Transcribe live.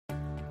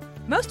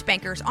Most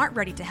bankers aren't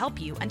ready to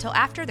help you until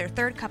after their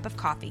third cup of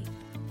coffee.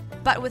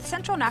 But with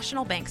Central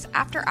National Bank's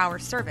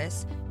after-hours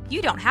service,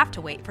 you don't have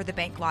to wait for the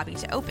bank lobby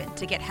to open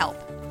to get help.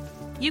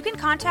 You can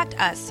contact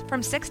us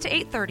from 6 to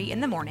 8:30 in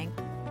the morning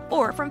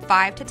or from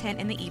 5 to 10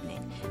 in the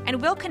evening,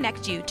 and we'll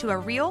connect you to a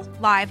real,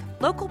 live,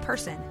 local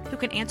person who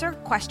can answer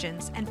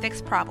questions and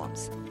fix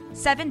problems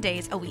 7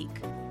 days a week.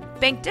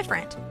 Bank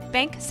different.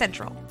 Bank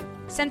Central.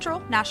 Central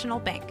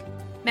National Bank.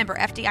 Member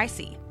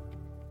FDIC.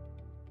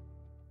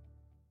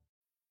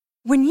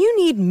 When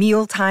you need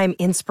mealtime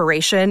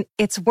inspiration,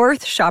 it's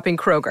worth shopping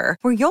Kroger,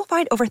 where you'll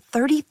find over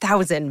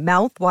 30,000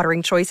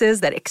 mouth-watering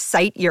choices that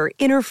excite your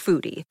inner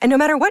foodie. And no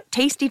matter what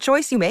tasty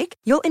choice you make,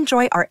 you'll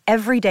enjoy our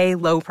everyday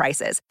low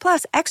prices,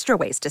 plus extra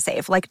ways to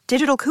save, like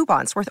digital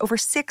coupons worth over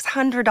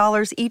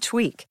 $600 each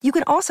week. You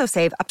can also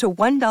save up to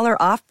 $1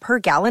 off per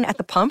gallon at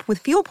the pump with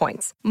fuel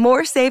points.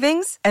 More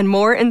savings and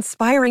more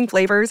inspiring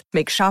flavors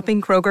make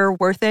shopping Kroger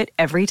worth it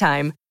every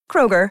time.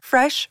 Kroger,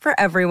 fresh for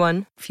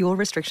everyone. Fuel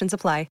restrictions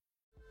apply.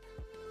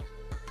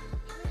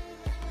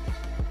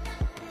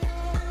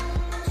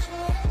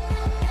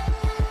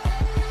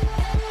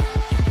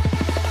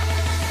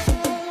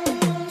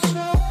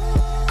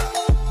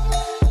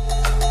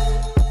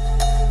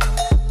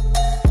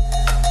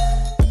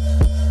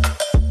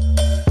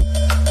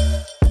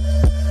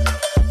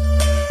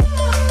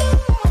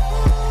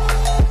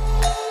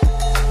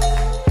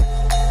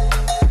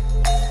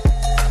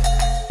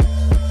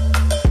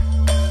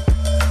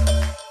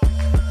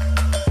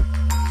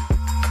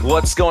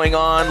 What's going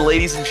on,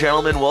 ladies and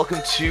gentlemen? Welcome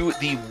to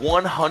the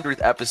 100th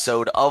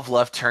episode of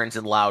Left Turns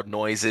and Loud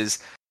Noises.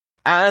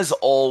 As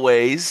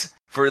always,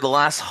 for the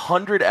last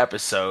 100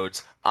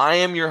 episodes, I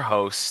am your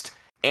host,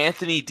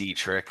 Anthony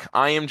Dietrich.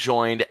 I am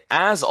joined,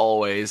 as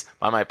always,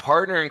 by my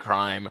partner in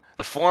crime,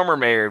 the former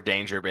mayor of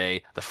Danger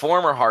Bay, the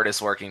former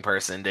hardest working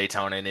person in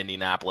Daytona and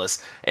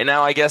Indianapolis, and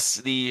now I guess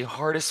the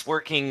hardest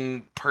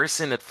working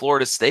person at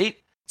Florida State.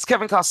 It's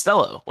Kevin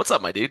Costello. What's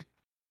up, my dude?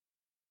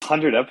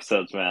 100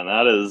 episodes, man.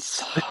 That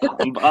is,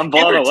 I'm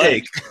blown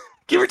away.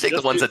 Give or take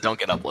the ones that don't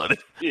get uploaded.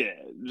 Yeah,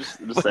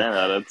 just saying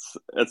that.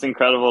 It's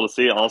incredible to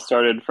see. It all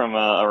started from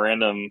a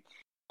random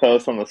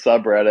post on the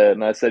subreddit,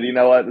 and I said, you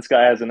know what? This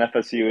guy has an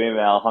FSU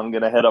email. I'm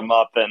gonna hit him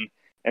up, and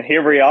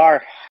here we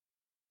are,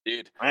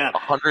 dude. Man,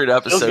 100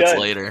 episodes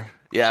later.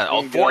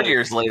 Yeah, 4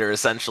 years later,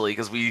 essentially,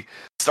 because we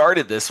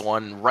started this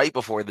one right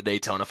before the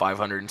Daytona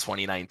 500 in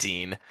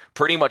 2019,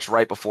 pretty much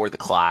right before the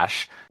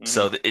Clash. Mm-hmm.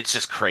 So it's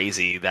just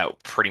crazy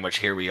that pretty much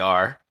here we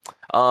are.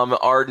 Our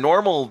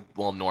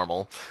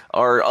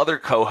our other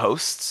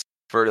co-hosts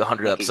for the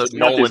 100th episode,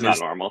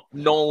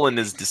 Nolan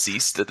is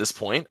deceased at this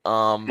point.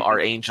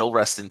 Our angel,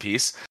 rest in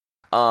peace.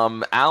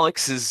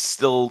 Alex is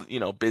still,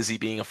 busy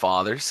being a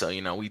father, so,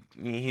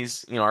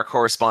 he's, our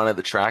correspondent at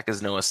the track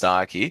is Noah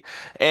Stocky,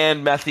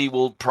 and Methy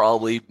will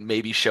probably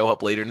maybe show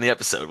up later in the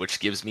episode, which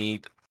gives me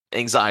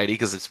anxiety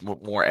because it's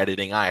more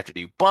editing I have to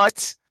do,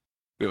 but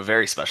we have a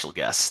very special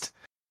guest,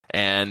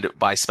 and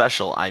by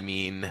special, I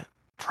mean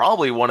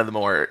probably one of the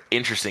more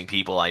interesting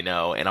people I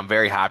know, and I'm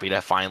very happy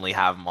to finally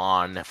have him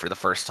on for the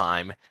first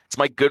time. It's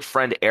my good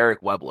friend,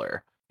 Eric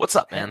Webler. What's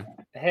up, man?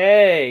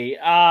 Hey,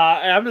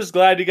 I'm just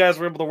glad you guys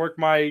were able to work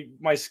my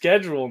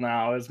schedule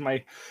now. Because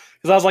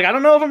I was like, I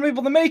don't know if I'm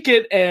able to make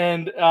it,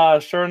 and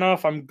sure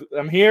enough, I'm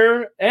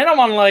here, and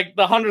I'm on like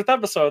the 100th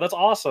episode. That's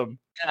awesome.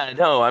 Yeah,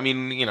 no, I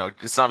mean,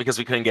 it's not because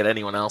we couldn't get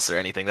anyone else or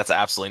anything. That's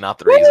absolutely not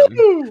the reason.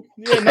 Woo!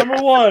 Yeah,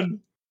 number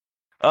one.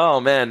 Oh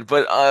man,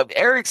 but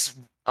Eric's,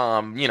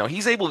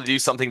 he's able to do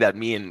something that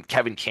me and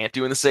Kevin can't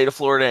do in the state of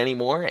Florida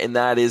anymore, and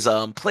that is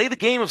play the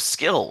game of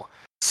skill.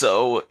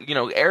 So,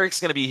 Eric's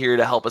going to be here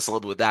to help us a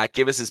little bit with that,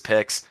 give us his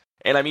picks.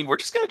 And, I mean, we're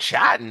just going to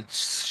chat and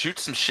shoot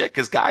some shit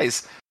because,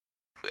 guys,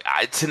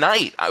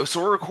 tonight,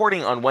 so we're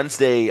recording on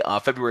Wednesday,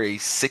 February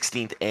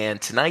 16th, and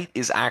tonight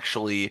is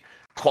actually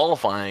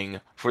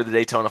qualifying for the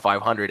Daytona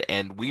 500,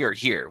 and we are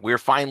here. We're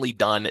finally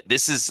done.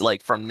 This is,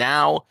 like, from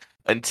now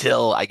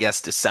until, I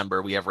guess,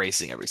 December, we have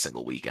racing every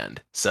single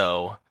weekend.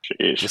 So,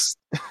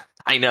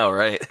 I know,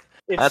 right?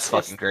 That's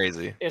fucking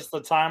crazy. It's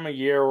the time of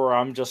year where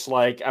I'm just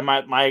like, I'm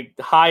at my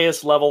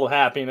highest level of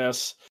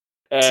happiness.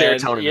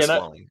 And, serotonin is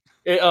flowing.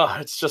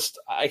 It's just,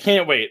 I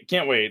can't wait.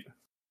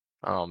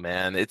 Oh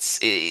man,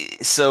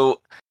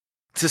 so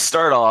to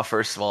start off,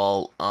 first of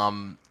all,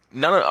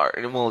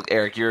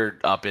 Eric, you're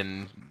up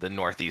in the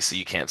Northeast, so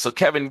you can't. So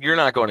Kevin, you're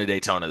not going to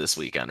Daytona this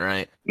weekend,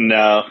 right?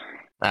 No.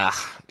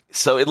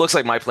 So it looks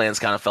like my plans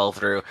kind of fell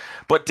through.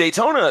 But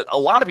Daytona, a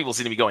lot of people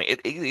seem to be going.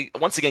 It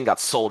once again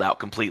got sold out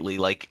completely.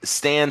 like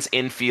stands,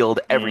 infield,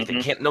 everything.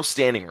 Mm-hmm. No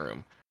standing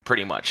room,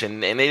 pretty much.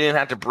 And they didn't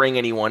have to bring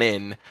anyone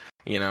in.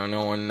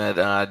 No one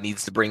that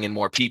needs to bring in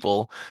more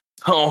people.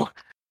 Oh,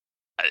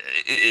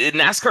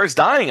 NASCAR's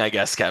dying, I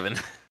guess, Kevin.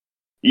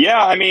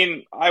 Yeah, I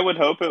mean, I would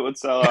hope it would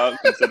sell out,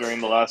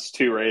 considering the last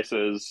two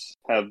races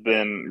have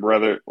been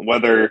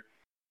weather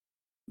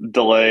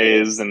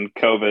delays and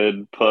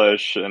COVID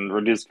push and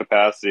reduced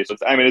capacity. So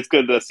it's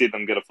good to see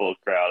them get a full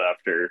crowd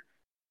after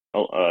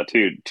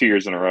 2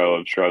 years in a row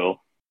of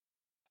struggle.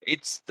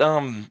 It's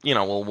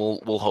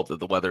we'll hope that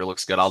the weather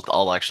looks good.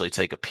 I'll actually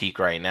take a peek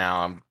right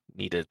now. I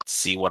need to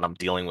see what I'm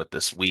dealing with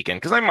this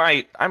weekend because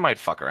I might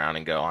fuck around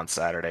and go on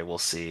Saturday. We'll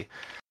see.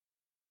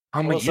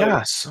 But So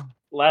yes.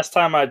 last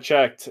time I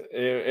checked,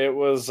 it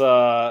was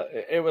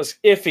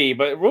iffy,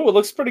 but it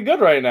looks pretty good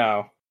right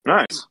now.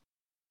 Nice.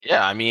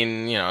 Yeah, I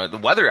mean, the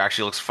weather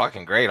actually looks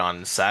fucking great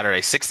on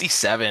Saturday.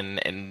 67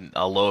 and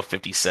a low of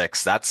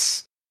 56.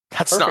 That's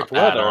not Perfect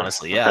bad, weather.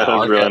 honestly. Yeah, That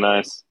was really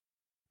nice.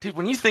 dude,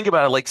 when you think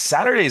about it, like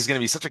Saturday is going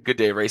to be such a good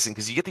day of racing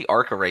because you get the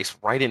ARCA race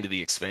right into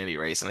the Xfinity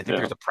race, and I think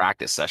there's a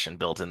practice session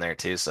built in there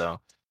too. So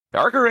the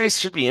ARCA race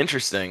should be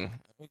interesting.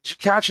 Did you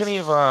catch any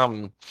of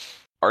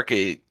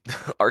ARCA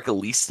ARCA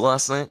least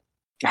last night?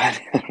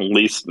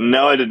 Least,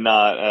 no, I did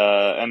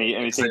not.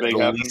 Anything big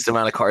The happen? least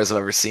amount of cars I've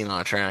ever seen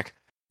on a track.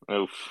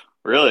 Oof,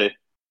 really?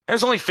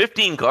 There's only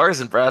 15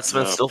 cars, and Brad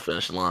Smith No. still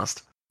finished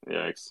last.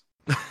 Yikes.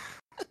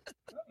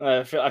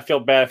 I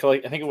feel bad. I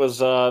think it was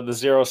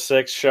the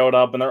 06 showed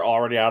up and they're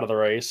already out of the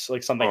race.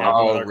 Like something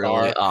happened with their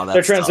really? car. Oh,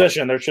 that's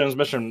Their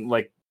transmission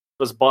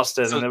was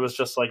busted, and it was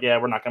just like, yeah,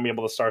 we're not gonna be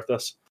able to start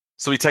this.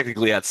 So we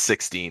technically had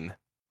 16,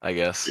 I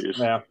guess. Jeez.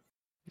 Yeah.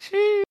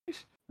 Sheesh. I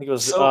think it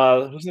was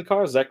who's in the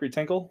car? Zachary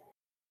Tinkle?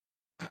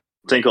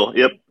 Tinkle,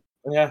 yep.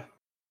 Yeah.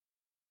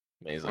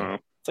 Amazing.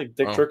 It's like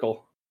Dick Oh.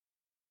 Trickle.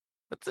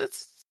 It's a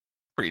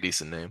pretty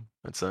decent name,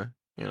 I'd say.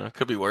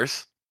 Could be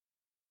worse.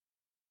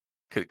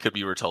 Could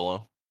be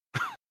Rotolo.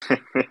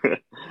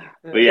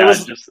 But yeah,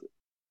 just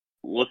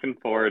looking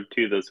forward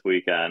to this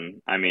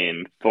weekend. I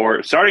mean,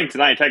 for starting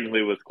tonight,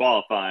 technically with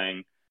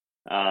qualifying,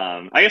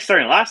 I guess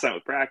starting last night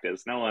with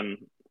practice, no one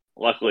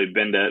luckily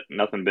binned it.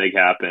 Nothing big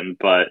happened,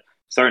 but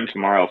starting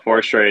tomorrow,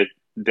 4 straight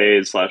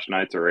days /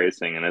 nights of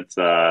racing, and it's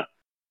I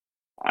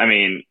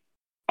mean,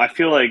 I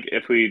feel like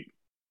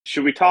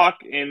should we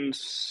talk in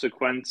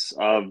sequence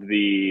of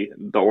the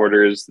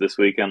orders this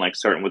weekend, like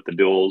starting with the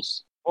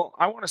duels? Well,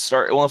 I want to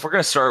start. Well, if we're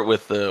going to start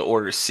with the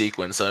order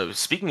sequence,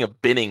 speaking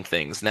of binning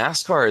things,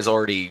 NASCAR has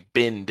already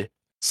binned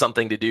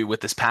something to do with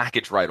this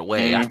package right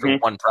away after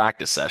one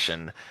practice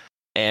session.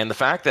 And the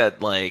fact that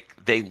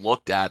they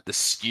looked at the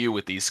skew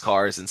with these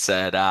cars and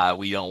said,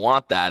 we don't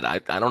want that.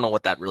 I don't know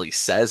what that really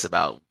says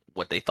about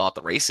what they thought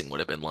the racing would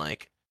have been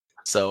like.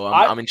 So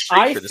I'm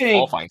intrigued for this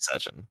qualifying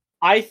session.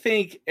 I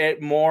think it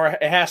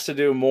has to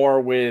do more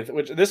with,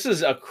 which this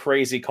is a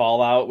crazy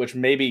call out, which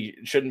maybe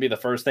shouldn't be the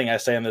first thing I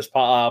say in this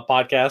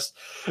podcast,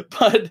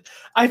 but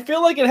I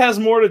feel like it has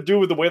more to do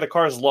with the way the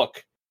cars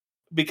look,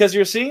 because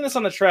you're seeing this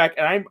on the track,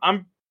 and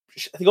I'm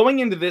going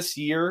into this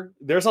year,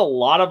 there's a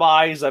lot of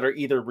eyes that are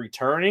either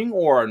returning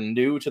or are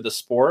new to the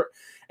sport,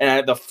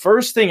 and the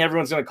first thing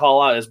everyone's going to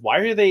call out is, why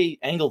are they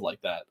angled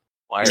like that?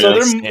 So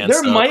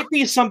there might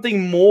be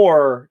something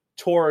more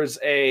towards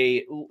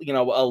a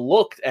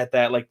look at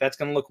that, like that's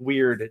going to look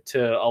weird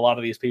to a lot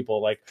of these people,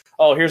 like,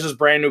 oh, here's this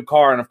brand new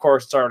car, and of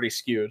course it's already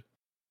skewed.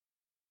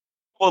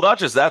 Well, not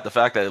just that, the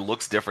fact that it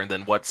looks different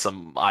than what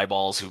some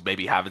eyeballs who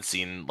maybe haven't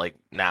seen like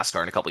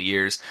NASCAR in a couple of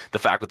years, the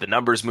fact that the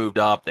numbers moved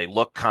up, they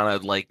look kind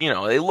of like,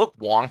 they look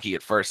wonky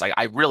at first.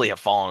 I really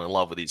have fallen in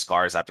love with these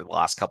cars after the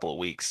last couple of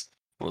weeks.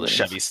 Well, the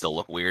Chevys still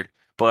look weird,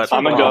 but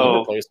I'm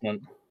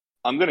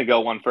gonna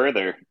go one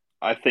further.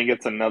 I think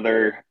it's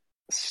another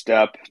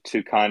step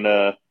to kind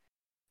of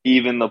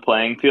even the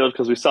playing field,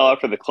 because we saw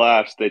after the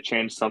Clash they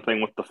changed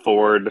something with the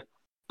Ford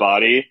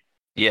body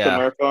to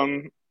nerf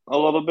them a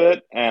little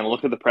bit. And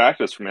look at the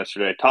practice from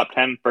yesterday. Top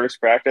 10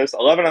 first practice,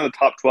 11 on the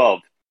top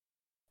 12,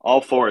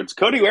 all Fords.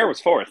 Cody Ware was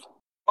fourth.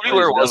 Cody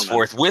Ware was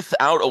fourth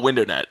without a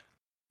window net.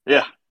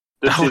 Yeah,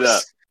 did see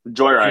that.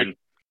 Joyriding.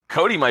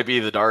 Cody might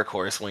be the dark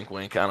horse. Wink,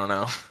 wink. I don't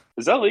know.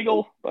 Is that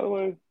legal, by the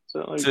way?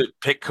 To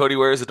pick Cody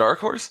Ware as a dark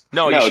horse?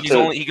 No, he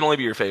can only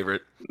be your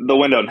favorite. The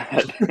window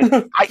net.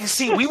 I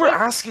see. We were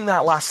asking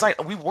that last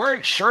night. We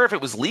weren't sure if it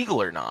was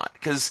legal or not,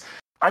 because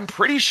I'm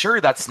pretty sure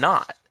that's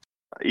not.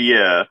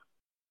 Yeah.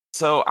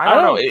 So I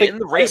don't know. In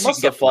the race,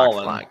 must have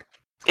fallen. Flag.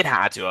 It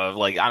had to have.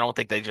 I don't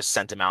think they just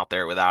sent him out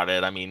there without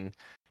it. I mean,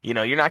 you're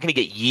not going to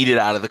get yeeted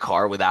out of the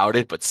car without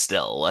it, but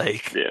still,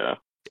 yeah.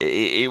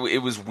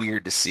 It was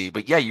weird to see.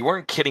 But yeah, you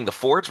weren't kidding. The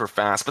Fords were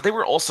fast, but they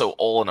were also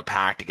all in a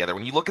pack together.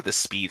 When you look at the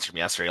speeds from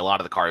yesterday, a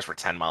lot of the cars were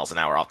 10 miles an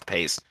hour off the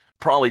pace,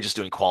 probably just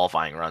doing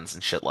qualifying runs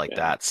and shit like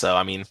that. So,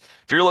 I mean,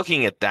 if you're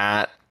looking at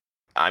that,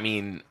 I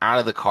mean, out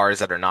of the cars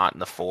that are not in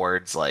the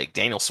Fords,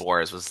 Daniel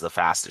Suarez was the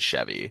fastest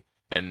Chevy,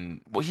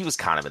 and he was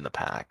kind of in the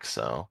pack.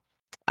 So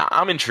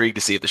I'm intrigued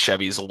to see if the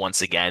Chevys will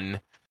once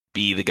again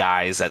be the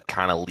guys that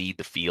kind of lead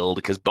the field,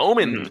 because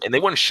Bowman, and they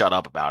wouldn't shut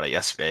up about it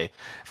yesterday,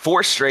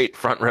 4 straight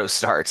front row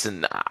starts,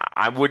 and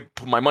I would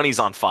put my money's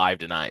on 5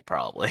 tonight,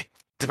 probably,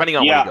 depending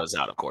on when he goes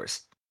out, of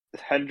course.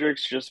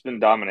 Hendrick's just been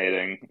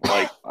dominating.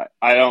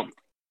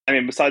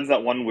 Besides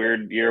that one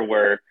weird year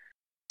where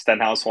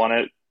Stenhouse won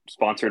it,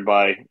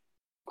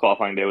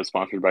 qualifying day was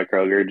sponsored by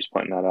Kroger, just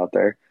pointing that out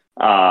there.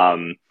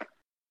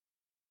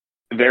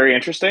 Very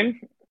interesting.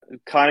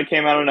 Kind of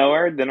came out of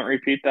nowhere, didn't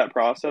repeat that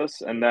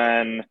process, and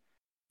then.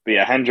 But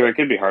yeah, Hendrick,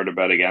 it'd be hard to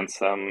bet against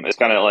them. It's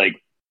kind of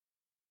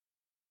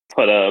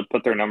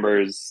put their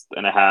numbers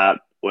in a hat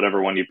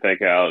whatever one you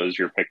pick out is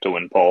your pick to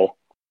win pole.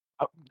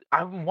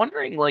 I'm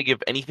wondering, like, if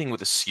anything with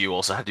the skew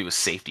also had to do with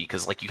safety,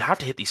 because, like, you'd have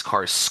to hit these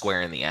cars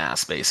square in the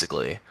ass,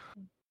 basically.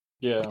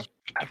 Yeah.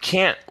 I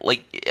can't,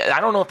 like, I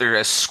don't know if they're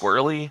as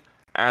squirrely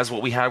as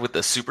what we had with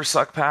the Super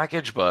Suck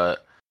package,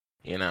 but,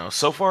 you know,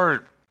 so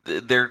far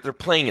they're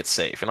playing it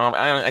safe, and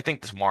I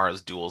think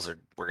tomorrow's duels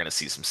we're going to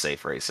see some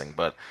safe racing.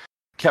 But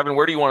Kevin,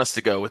 where do you want us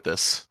to go with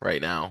this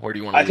right now? Where do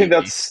you want to? I think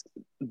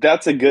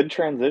that's a good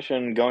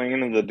transition going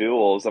into the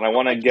duels, and I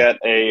want to get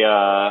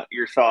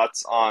your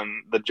thoughts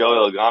on the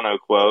Joey Logano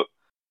quote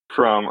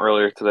from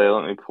earlier today.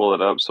 Let me pull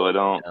it up so I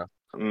don't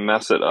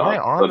mess it up. Am I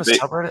on the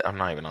subreddit? I'm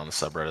not even on the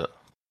subreddit.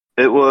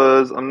 It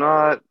was. I'm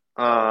not.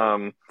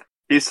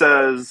 He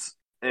says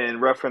in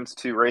reference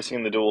to racing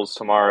in the duels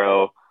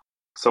tomorrow.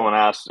 Someone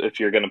asked if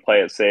you're going to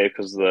play it safe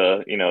because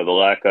the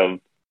lack of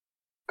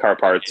car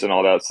parts and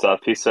all that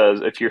stuff. He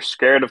says if you're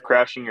scared of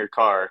crashing your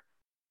car,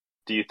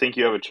 do you think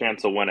you have a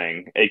chance of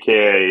winning?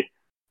 AKA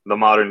the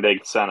modern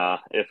day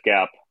Senna if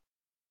gap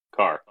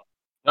car.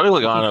 Joey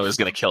Logano is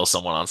going to kill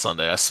someone on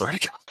Sunday. I swear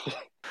to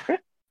God.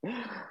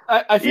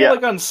 I feel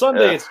like on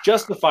Sunday it's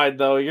justified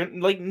though. You're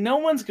like no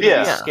one's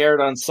gonna be scared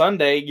on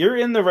Sunday. You're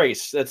in the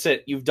race. That's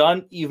it. You've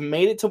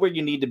made it to where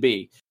you need to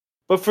be.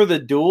 But for the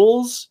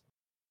duels,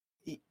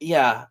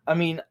 yeah, I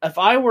mean, if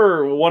I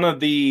were one of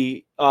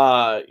the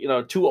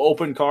 2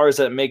 open cars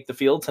that make the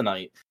field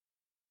tonight,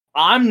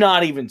 I'm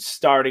not even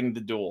starting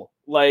the duel.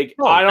 Like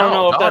I don't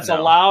know if that's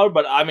allowed,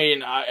 but I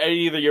mean,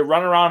 either you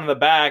run around in the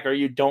back or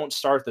you don't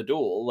start the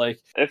duel. Like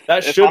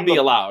that should be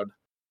allowed.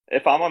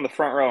 If I'm on the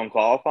front row in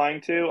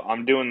qualifying too,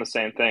 I'm doing the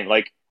same thing.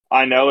 Like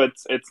I know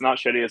it's not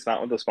shitty, it's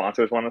not what the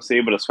sponsors want to see,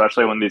 but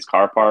especially when these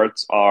car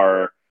parts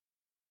are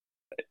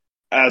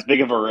as big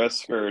of a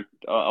risk or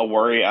a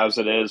worry as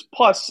it is.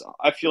 Plus,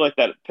 I feel like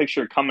that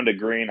picture coming to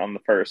green on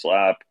the first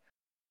lap,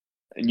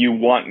 you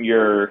want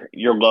your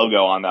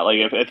logo on that. Like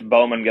if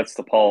Bowman gets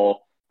the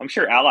pole, I'm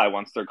sure Ally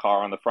wants their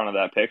car on the front of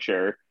that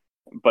picture.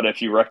 But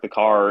if you wreck the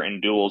car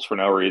in duels for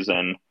no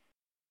reason,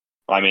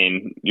 I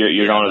mean,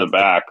 you're going to the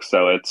back.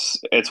 So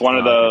it's one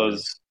of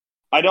those.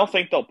 I don't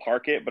think they'll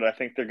park it, but I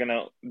think they're going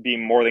to be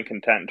more than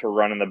content to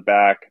run in the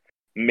back.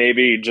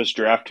 Maybe just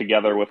draft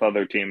together with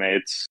other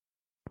teammates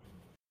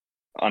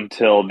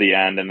until the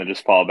end, and then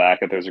just fall back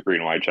if there's a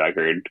green-white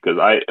checkered. Because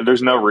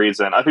there's no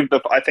reason. I think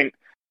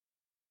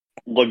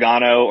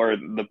Logano or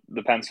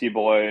the Penske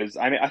boys.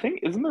 I mean, I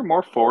think isn't there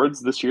more Fords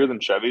this year than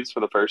Chevys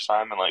for the first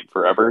time in like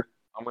forever?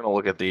 I'm going to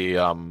look at the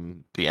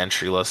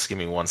entry list. Give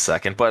me 1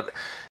 second, but.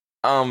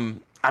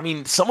 I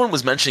mean, someone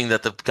was mentioning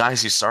that the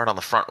guys who start on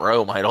the front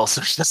row might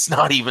also just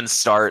not even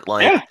start.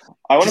 Like, yeah,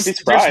 I wouldn't be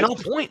surprised. There's no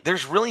point.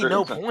 There's really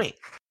no point.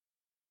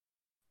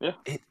 Yeah,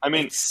 I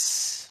mean,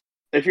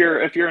 if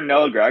you're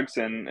Noah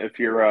Gragson, if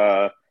you're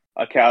a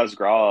Kaz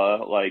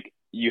Grala, like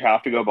you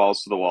have to go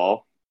balls to the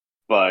wall.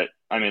 But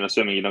I mean,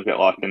 assuming you don't get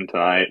locked in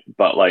tonight.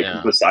 But like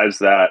besides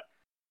that,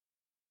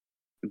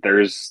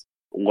 there's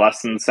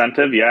less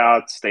incentive. Yeah,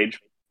 it's stage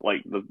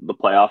like the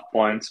playoff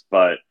points,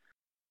 but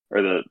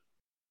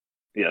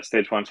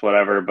stage points,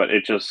 whatever, but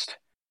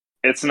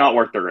it's not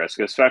worth the risk,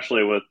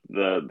 especially with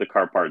the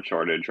car part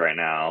shortage right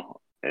now.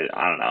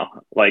 I don't know.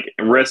 Like,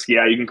 risk,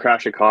 yeah, you can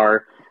crash a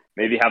car,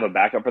 maybe have a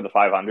backup for the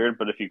 500,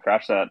 but if you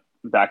crash that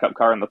backup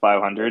car in the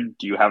 500,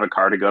 do you have a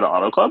car to go to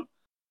Auto Club?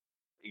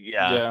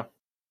 Yeah.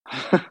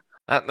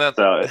 That's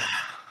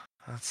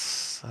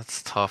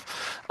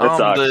tough.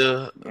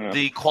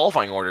 The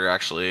qualifying order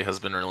actually has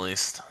been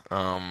released.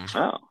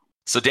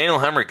 So Daniel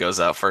Hemrick goes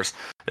out first.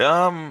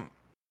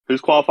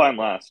 Who's qualifying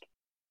last?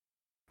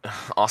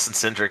 Austin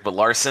Cindric, but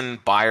Larson,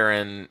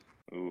 Byron.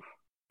 Oof.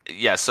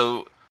 Yeah,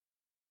 so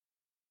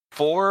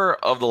 4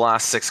 of the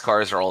last 6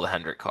 cars are all the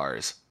Hendrick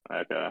cars.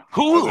 Okay.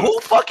 Who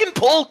fucking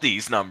pulled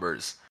these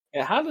numbers?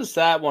 Yeah, how does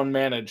that one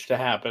manage to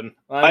happen?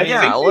 I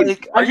feel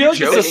like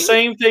it's the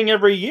same thing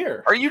every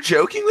year. Are you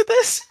joking with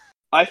this?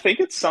 I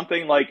think it's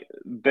something like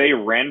they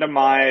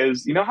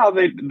randomize. You know how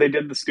they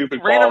did the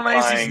stupid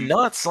qualifying? Randomize is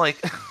nuts. Like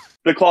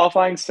the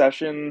qualifying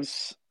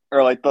sessions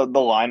or like the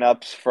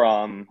lineups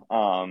from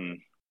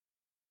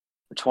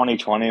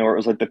 2020 where it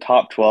was like the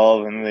top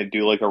 12 and they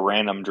do like a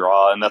random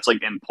draw and that's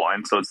like in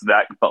points, so it's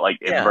that but like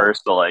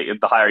inverse. So like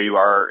the higher you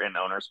are in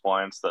owners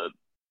points, the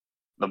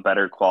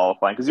better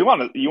qualifying, because you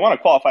want to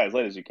qualify as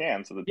late as you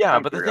can. So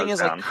but the thing is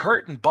down. Like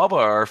Kurt and Bubba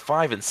are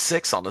 5 and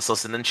 6 on this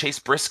list, and then Chase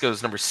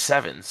Briscoe's number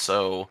 7.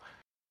 So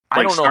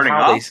I don't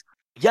know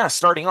how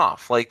starting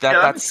off like that.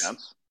 That makes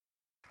sense.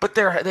 But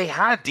they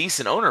had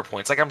decent owner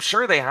points. Like I'm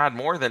sure they had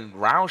more than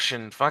Roush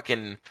and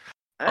fucking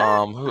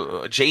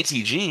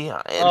JTG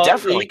and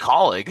definitely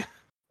Colleague.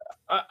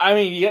 I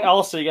mean, you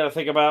got to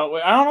think about.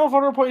 I don't know if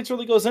owner points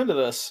really goes into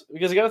this,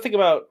 because you got to think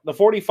about the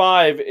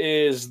 45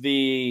 is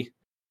the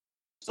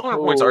owner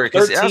points are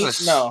because it has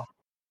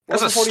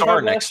a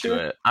star next to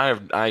year?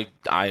 it.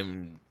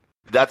 I'm.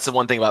 That's the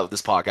one thing about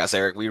this podcast,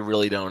 Eric. We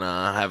really don't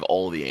have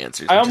all the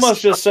answers. I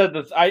almost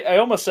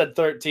said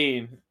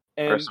 13.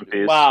 And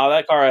wow,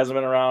 that car hasn't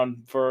been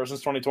around since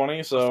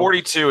 2020. So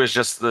 42 is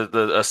just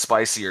a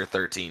spicier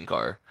 13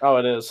 car. Oh,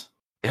 it is.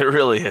 It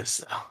really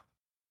is.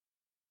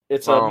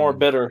 It's more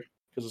bitter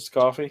because it's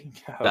coffee.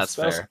 That's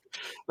fair.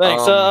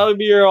 Thanks. I'll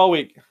be here all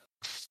week.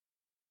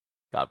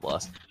 God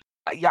bless.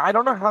 Yeah, I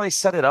don't know how they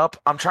set it up.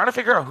 I'm trying to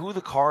figure out who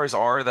the cars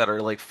are that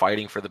are like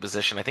fighting for the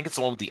position. I think it's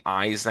the one with the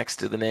eyes next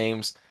to the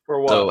names. For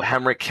what? So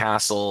Hemrick,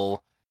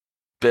 Castle,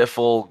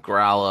 Biffle,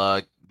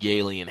 Gralla,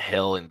 Yaley, and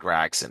Hill and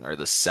Gragson are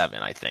the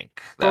 7, I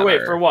think.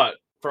 For what?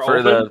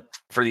 For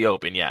the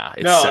Open, yeah.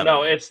 It's 7.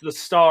 No, it's the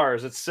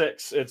stars. It's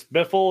 6. It's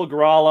Biffle,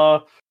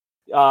 Gralla,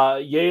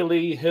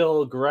 Yaley,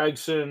 Hill,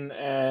 Gragson,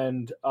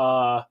 and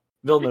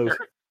Villeneuve.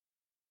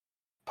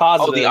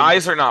 Positive. Oh, the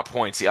eyes are not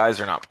points.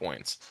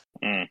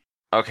 Mm.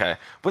 Okay,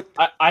 but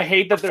I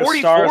hate that there's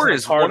 44 stars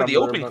is one of the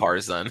Open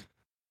cars. Then,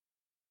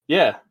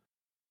 yeah,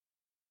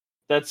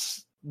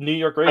 that's New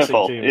York Racing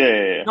Biffle. team.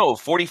 Yeah. No,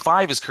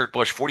 45 is Kurt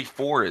Busch.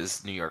 44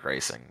 is New York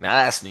Racing.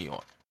 That's New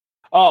York.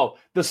 Oh,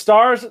 the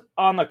stars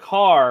on the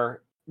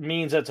car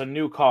means it's a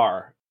new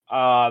car.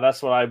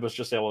 That's what I was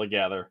just able to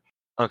gather.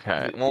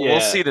 Okay, well,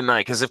 we'll see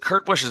tonight, because if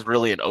Kurt Busch is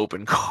really an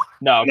Open car,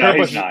 Kurt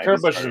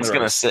Busch is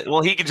going to sit.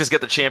 Well, he can just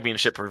get the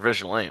championship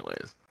provisional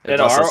anyways.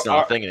 That's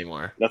not a thing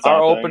anymore. That's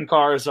our Open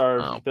cars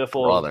are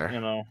Biffle, brother.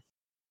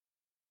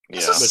 Yeah,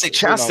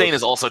 Chastain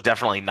is also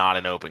definitely not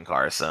an Open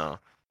car, so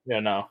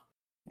yeah, no.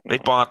 They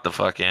bought the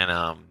fucking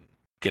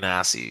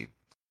Ganassi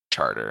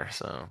charter,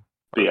 so.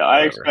 But yeah,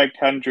 I expect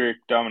Hendrick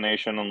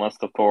domination unless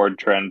the Ford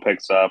trend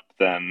picks up.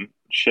 Then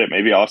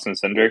maybe Austin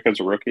Cindric as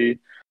a rookie.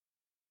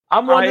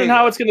 I'm wondering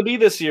how it's going to be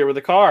this year with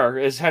the car.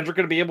 Is Hendrick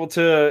going to be able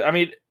to? I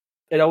mean,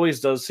 it always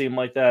does seem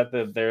like that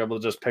they're able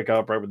to just pick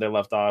up right where they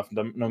left off,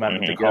 no matter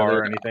the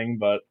car or anything.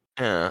 But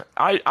yeah,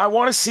 I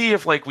want to see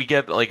if we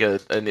get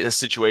a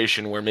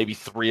situation where maybe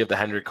 3 of the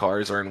Hendrick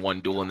cars are in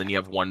one duel, and then you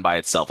have one by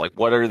itself. Like,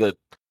 what are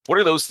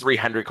those 3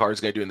 Hendrick cars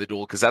going to do in the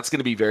duel? Because that's going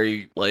to be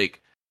very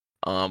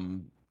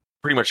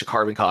pretty much a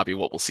carbon copy of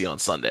what we'll see on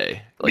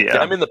Sunday.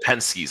 I'm in the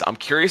Penske's. I'm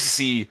curious to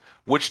see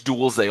which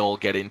duels they all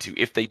get into,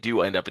 if they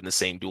do end up in the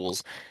same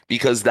duels,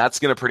 because that's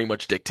going to pretty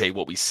much dictate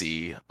what we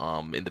see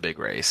in the big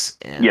race.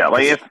 And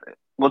if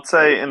let's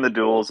say in the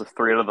duels, if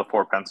 3 out of the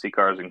 4 Penske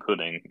cars,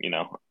 including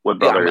Wood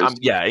Brothers,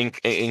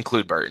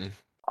 include Burton,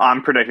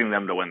 I'm predicting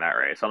them to win that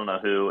race. I don't know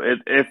who.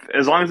 If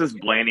as long as it's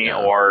Blaney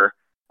or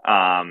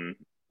Logano,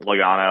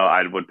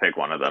 I would pick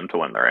one of them to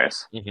win the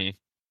race. Mm-hmm.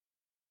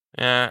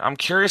 Yeah, I'm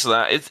curious of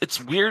that. It's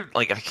weird.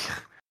 Like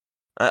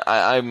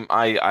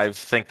I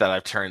think that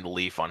I've turned the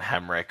leaf on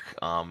Hemrick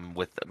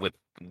with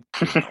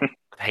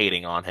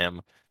hating on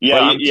him.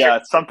 Yeah,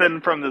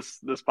 something from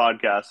this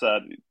podcast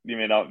that you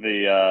may not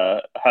be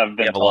have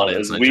been told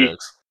is we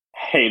jokes.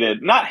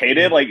 Not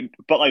hated,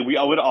 but I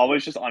would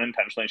always just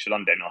unintentionally shit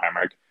on Daniel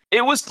Hemrick.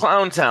 It was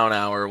Clown Town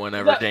hour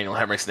whenever Daniel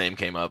Hemrick's name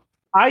came up.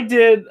 I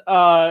did,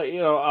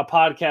 a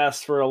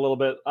podcast for a little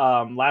bit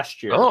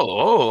last year.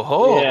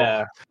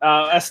 Yeah.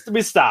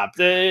 We stopped.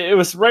 It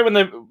was right when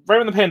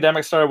the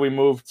pandemic started. We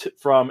moved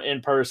from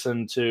in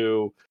person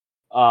to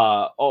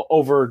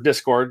over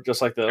Discord,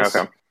 just like this.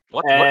 Okay.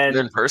 What's an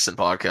in person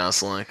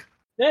podcast like?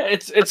 Yeah,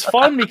 it's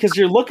fun because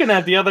you're looking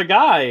at the other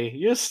guy.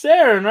 You're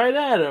staring right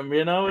at him.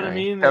 You know what I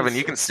mean? Kevin,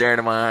 you can stare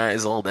into my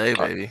eyes all day,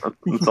 baby.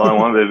 That's all I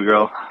want, baby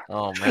girl.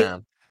 Oh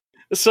man.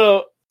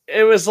 So.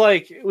 It was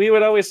like we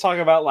would always talk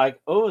about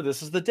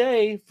this is the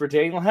day for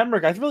Daniel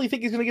Hemrick. I really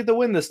think he's going to get the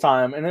win this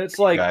time. And it's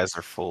like, you guys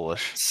are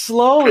foolish.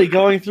 Slowly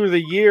going through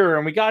the year,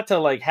 and we got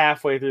to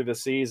halfway through the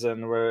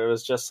season where it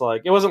was just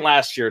it wasn't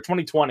last year,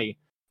 2020,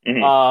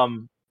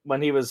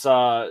 when he was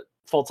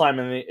full time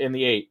in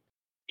the 8.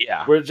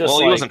 Yeah, we're just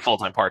he wasn't full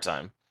time, part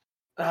time.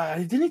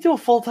 Didn't he do a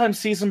full time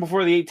season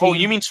before the 18? Oh,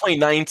 you mean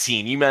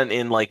 2019? You meant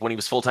in when he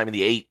was full time in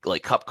the 8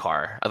 Cup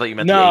car? I thought you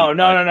meant no.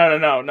 The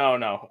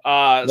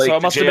 8, So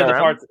it must have been the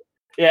part.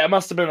 Yeah, it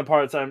must have been the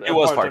part time. It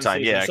was part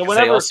time. Yeah, so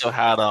they also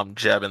had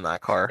Jeb in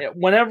that car.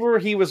 Whenever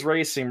he was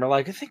racing, we're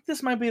like, I think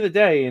this might be the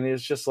day, and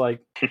it's just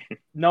like,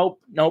 nope.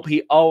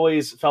 He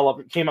always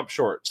came up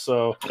short.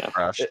 So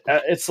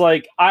it's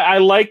like I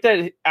like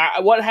that.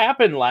 What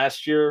happened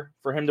last year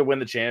for him to win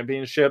the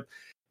championship?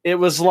 It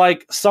was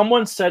like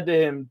someone said to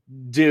him,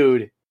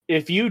 dude,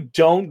 if you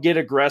don't get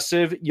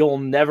aggressive, you'll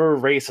never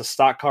race a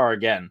stock car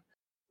again.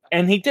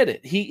 And he did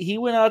it. He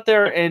went out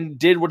there and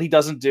did what he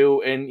doesn't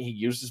do, and he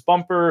used his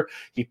bumper.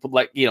 He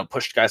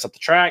pushed guys up the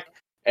track,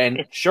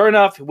 and sure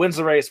enough, he wins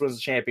the race, wins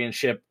the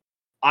championship.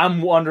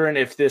 I'm wondering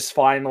if this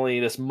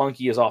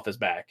monkey is off his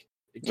back.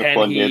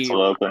 Can he?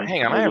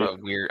 Hang on,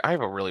 I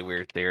have a really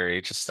weird theory.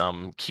 Just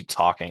keep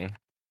talking.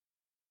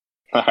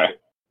 All right.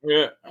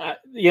 Yeah,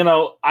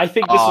 I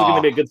think this is going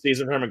to be a good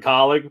season for him in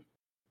Colleague.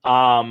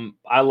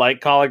 I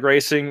like Colleague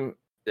racing.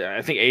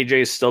 I think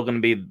AJ is still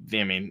going to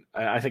be.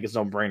 I think it's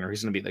no brainer.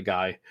 He's going to be the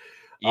guy.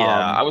 Yeah,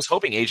 I was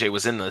hoping AJ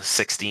was in the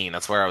 16.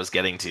 That's where I was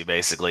getting to,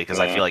 basically, because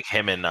I feel like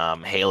him and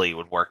Haley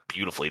would work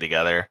beautifully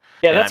together.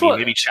 Yeah, that's what.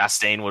 Maybe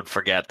Chastain would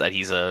forget that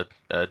he's a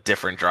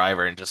different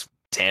driver and just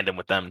tandem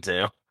with them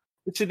too.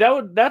 See,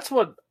 that's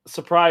what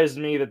surprised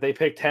me, that they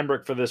picked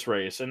Hemrick for this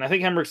race, and I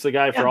think Hemrick's the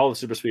guy for all the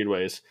super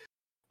speedways.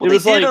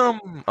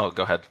 Well, oh,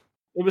 go ahead.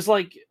 It was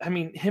him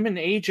and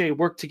AJ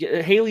worked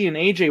together. Haley and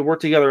AJ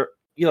worked together,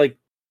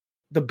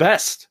 the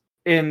best.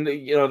 in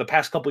the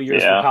past couple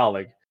years for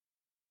Kaulig.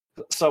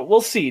 So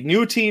we'll see.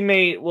 New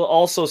teammate. We'll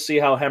also see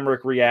how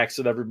Hemrick reacts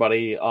with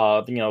everybody.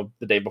 The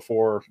day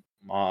before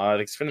the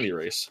Xfinity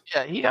race.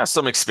 Yeah, he has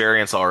some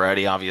experience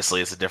already.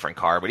 Obviously, it's a different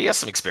car, but he has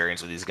some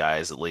experience with these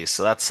guys at least.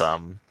 So that's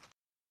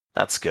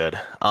good.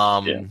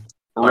 Wrapping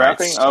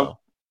up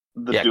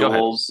the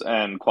duels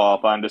and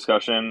qualifying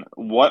discussion.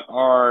 What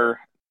are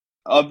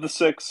of the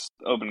 6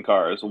 open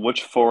cars?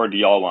 Which 4 do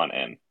y'all want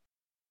in?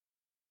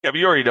 Yeah, but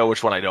you already know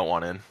which one I don't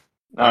want in.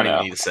 I don't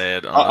even need to say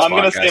it. I'm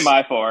going to say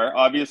my 4.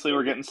 Obviously,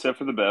 we're getting stiff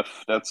for the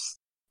Biff. That's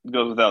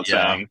goes without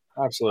saying.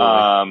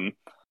 Absolutely.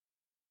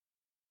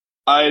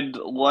 I'd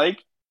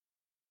like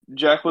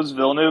Jacques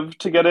Villeneuve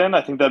to get in.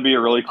 I think that'd be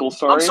a really cool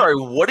story. I'm sorry,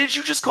 what did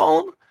you just call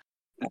him?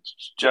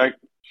 Jack.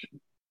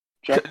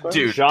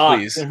 Dude, Jacques.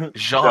 Please.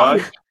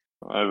 Jacques.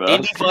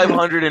 Indy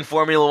 500 and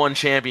Formula 1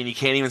 champion. You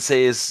can't even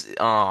say his...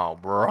 Oh,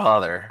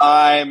 brother.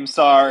 I'm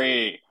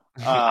sorry.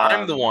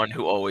 I'm the one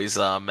who always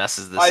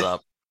messes this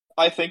up.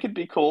 I think it'd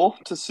be cool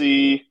to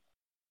see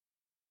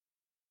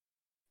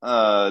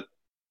Gralla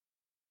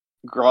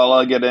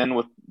get in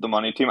with the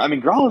money team. I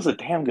mean, Gralla's a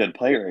damn good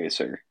play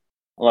racer.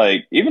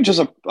 Like, even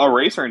just a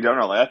racer in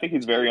general. I think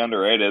he's very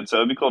underrated. So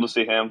it'd be cool to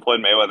see him,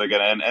 Floyd Mayweather,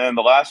 get in. And then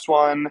the last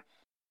one,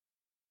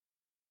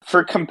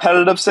 for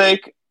competitive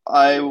sake,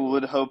 I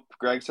would hope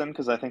Gragson,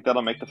 because I think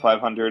that'll make the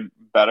 500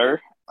 better.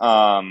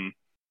 But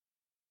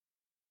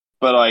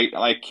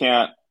I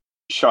can't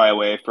shy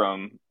away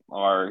from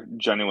our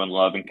genuine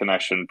love and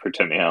connection for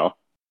Timmy Hill.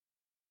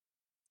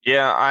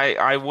 Yeah,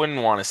 I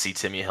wouldn't want to see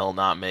Timmy Hill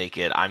not make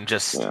it. I'm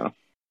just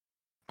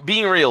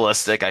being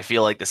realistic. I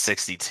feel like the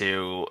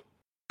 62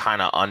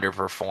 kind of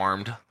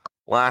underperformed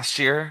last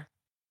year,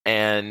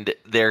 and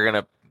they're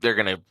gonna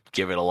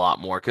give it a lot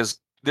more because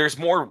there's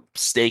more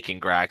stake in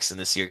Gragson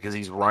this year because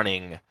he's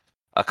running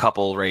a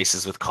couple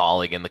races with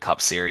Kaulig in the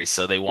Cup Series,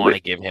 so they want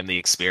to give him the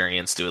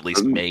experiance to at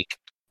least make.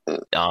 They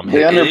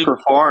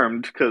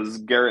underperformed because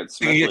Garrett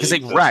Smithley. Because they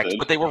wrecked,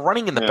 but they were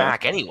running in the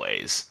back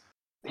anyways.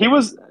 He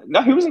was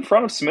in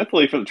front of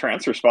Smithley for the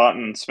transfer spot,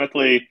 and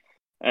Smithley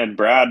and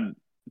Brad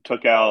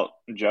took out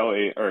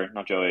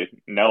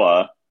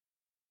Noah.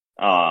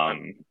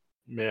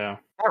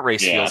 That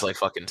race feels like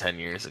fucking 10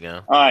 years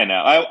ago. I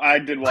know. I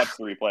did watch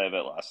the replay of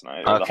it last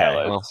night.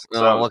 Okay,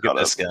 well, look at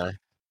this guy.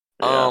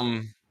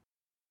 Yeah.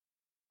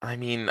 I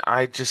mean,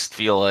 I just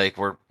feel like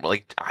I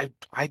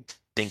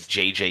think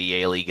JJ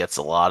Yaley gets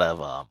a lot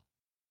of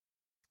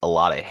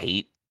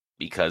hate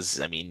because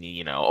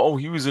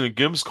he was in a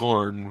Gibbs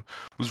car and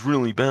was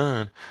really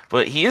bad,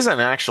 but he is an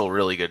actual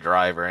really good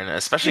driver, and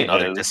especially in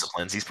other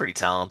disciplines, he's pretty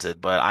talented.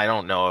 But I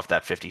don't know if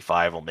that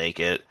 55 will make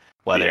it,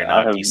 whether or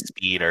not he's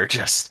speed or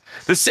just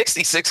the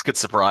 66 could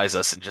surprise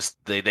us and just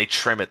they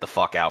trim it the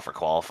fuck out for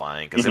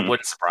qualifying because it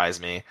wouldn't surprise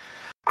me.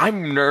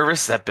 I'm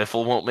nervous that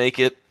Biffle won't make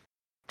it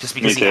just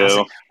because he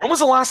hasn't. When was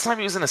the last time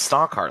he was in a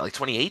stock car? Like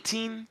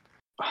 2018.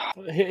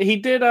 He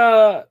did.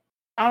 I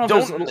don't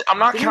know. I'm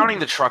not counting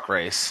the truck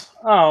race.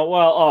 Oh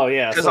well. Oh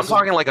yeah. Because I'm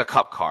talking like a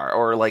cup car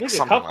or like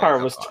something. A cup car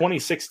was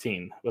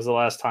 2016. Was the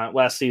last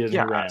season he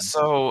ran.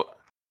 So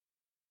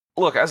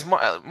look, as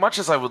much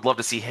as I would love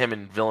to see him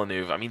and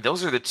Villeneuve, I mean,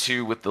 those are the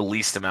two with the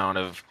least amount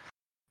of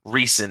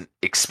recent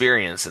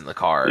experience in the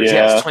cars.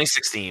 Yeah, it's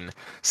 2016.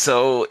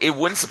 So it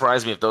wouldn't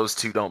surprise me if those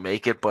two don't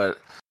make it. But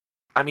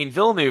I mean,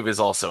 Villeneuve is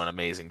also an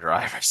amazing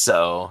driver.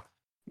 So.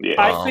 Yeah.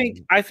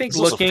 I think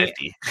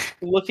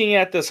looking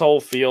at this whole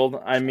field,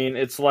 I mean,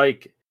 it's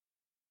like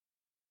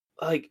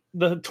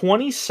the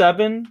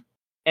 27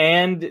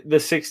 and the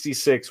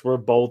 66 were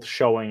both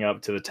showing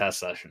up to the test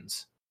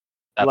sessions.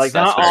 That's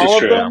not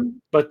all of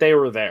them, but they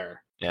were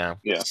there. Yeah.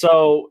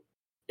 So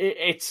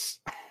the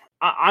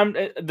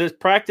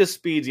practice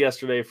speeds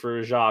yesterday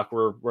for Jacques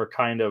were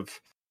kind of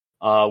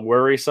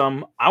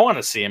worrisome. I want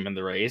to see him in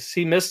the race.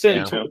 He missed it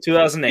in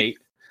 2008.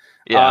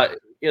 Yeah.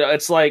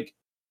 It's like.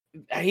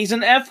 He's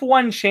an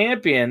F1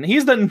 champion.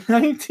 He's the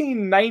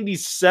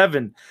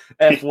 1997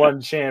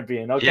 F1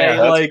 champion. Okay,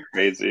 that's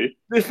crazy.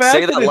 The fact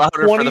Say that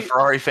louder for the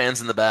Ferrari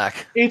fans in the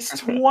back. It's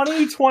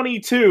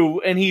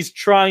 2022, and he's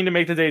trying to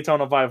make the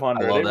Daytona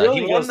 500. I love that.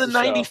 He won the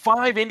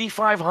 95 Indy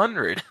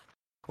 500.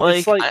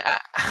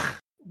 I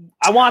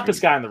want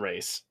this guy in the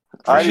race.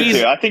 I do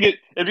too. I think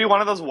it'd be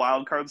one of those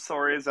wild card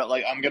stories that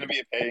I'm going to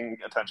be paying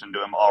attention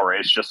to him all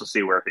race just to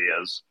see where he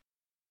is.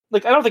 I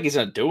don't think he's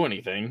going to do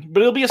anything,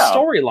 but it'll be a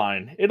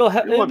storyline.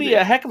 It'll be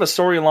a heck of a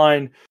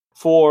storyline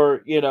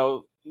for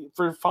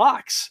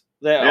Fox.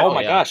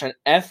 Gosh, an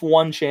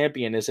F1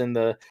 champion is in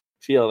the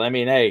field. I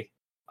mean, hey,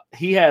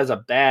 he has a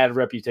bad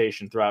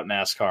reputation throughout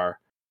NASCAR.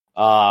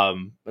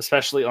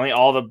 Especially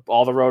all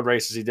the road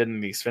races he did in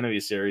the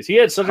Xfinity Series. He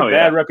had such a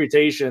bad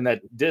reputation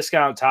that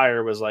Discount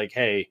Tire was like,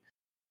 "Hey,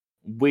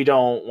 we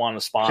don't want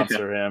to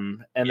sponsor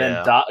him." And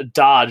then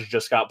Dodge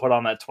just got put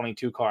on that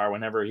 22 car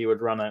whenever he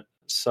would run it.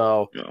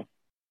 So,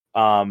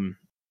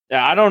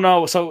 I don't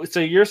know. So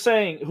you're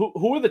saying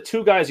who are the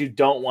two guys you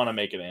don't want to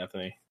make it,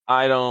 Anthony?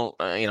 I don't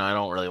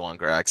really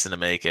want Gragson to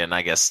make it, and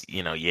I guess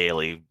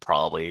Yaley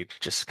probably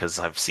just because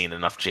I've seen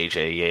enough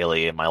JJ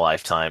Yaley in my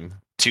lifetime,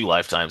 2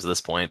 lifetimes at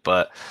this point.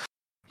 But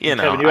You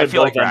know, Kevin, you I had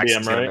feel like both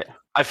Graxton's MBM, gonna. right?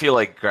 I feel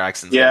like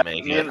Graxton's Yeah, gonna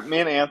make me it. and, me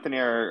and Anthony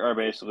are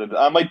basically.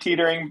 I'm like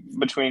teetering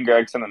between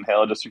Gregson and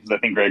Hill just because I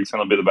think Gregson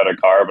will be the better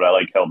car, but I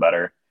like Hill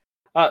better.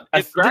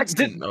 If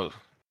Graxton,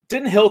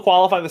 Didn't Hill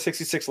qualify the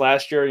 66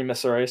 last year? He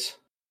missed the race.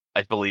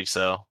 I believe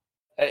so.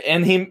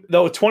 And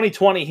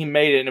 2020 he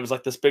made it, and it was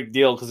like this big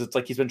deal because it's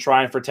like he's been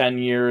trying for 10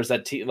 years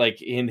and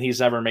he's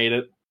never made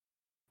it.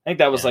 I think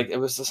that was it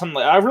was something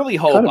like, I really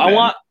hope.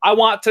 I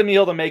want Timmy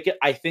Hill to make it.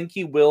 I think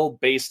he will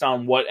based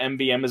on what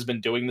MBM has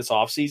been doing this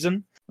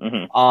offseason.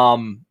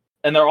 Mm-hmm.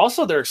 And their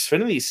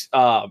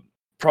Xfinity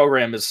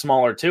program is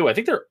smaller too. I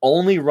think they're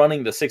only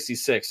running the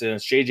 66 and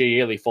it's JJ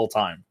Yaley full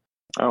time.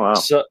 Oh wow.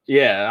 So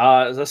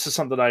this is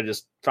something I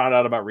just found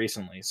out about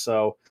recently.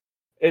 So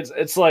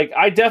it's like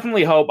I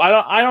definitely hope.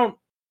 I'd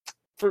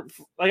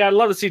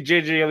love to see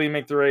JJ Yaley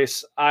make the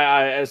race.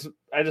 I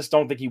just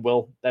don't think he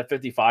will. That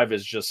 55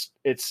 is just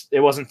it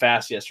wasn't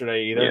fast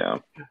yesterday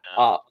either.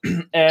 Yeah.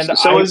 And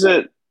is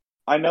it?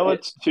 I know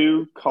it's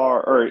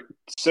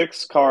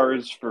 6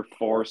 cars for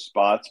 4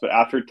 spots, but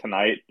after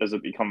tonight, does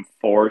it become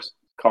 4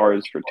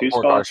 cars for 2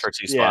 spots? 4 cars for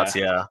 2 spots,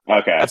 yeah.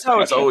 Okay. That's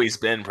how it's always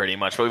been pretty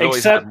much. But we've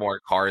always had more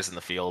cars in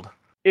the field.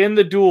 In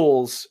the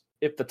duels,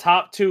 if the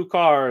top 2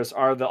 cars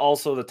are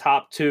also the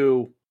top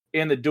 2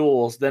 in the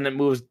duels, then it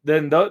moves.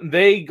 Then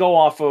they go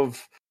off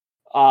of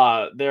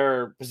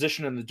their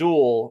position in the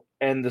duel,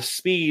 and the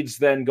speeds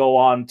then go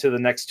on to the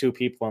next 2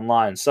 people in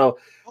line. So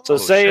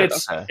say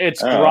it's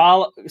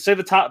Grala. Say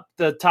the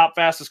top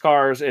fastest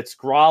cars. It's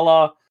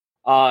Grala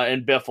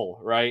and Biffle,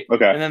 right?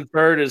 Okay. And then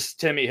third is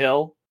Timmy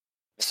Hill.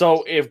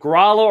 So if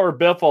Grala or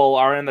Biffle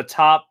are in the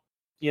top,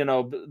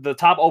 the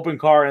top open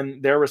car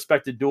in their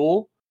respective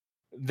duel,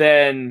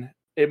 then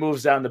it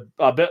moves down to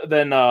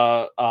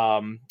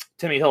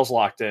Timmy Hill's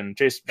locked in.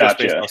 Just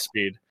based off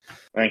speed.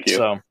 Thank you.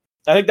 So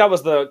I think that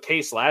was the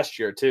case last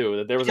year too.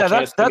 That there was a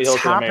chance Timmy Hill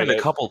could have made it. That's happened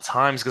a couple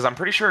times because I'm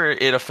pretty sure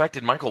it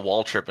affected Michael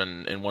Waltrip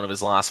in one of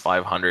his last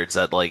 500s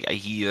that like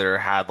he either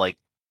had like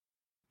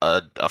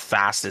a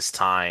fastest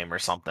time or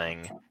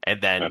something,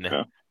 and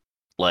then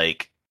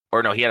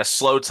he had a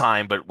slow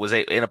time but was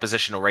in a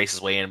position to race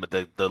his way in, but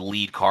the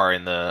lead car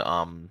in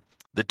the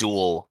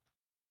duel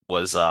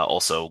was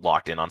also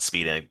locked in on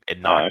speed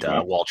and knocked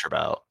Waltrip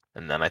out,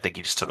 and then I think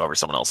he just took over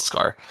someone else's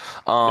car.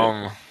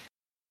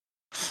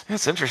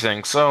 It's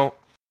interesting. So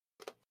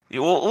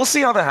we'll see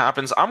how that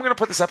happens. I'm gonna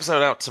put this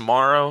episode out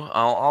tomorrow.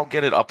 I'll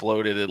get it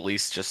uploaded at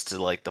least just to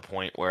like the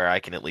point where I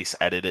can at least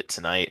edit it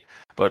tonight.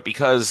 But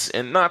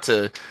not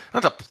to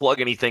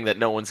plug anything that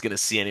no one's gonna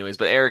see anyways,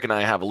 but Eric and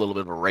I have a little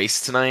bit of a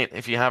race tonight.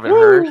 If you haven't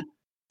heard,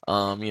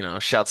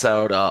 shouts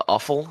out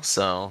Uffle.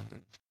 So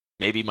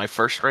maybe my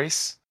first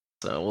race.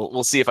 So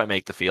we'll see if I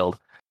make the field.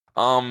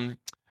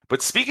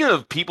 But speaking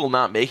of people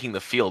not making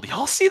the field,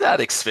 y'all see that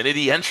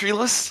Xfinity entry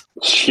list?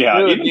 Yeah,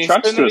 even the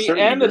trucks to a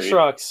certain degree. The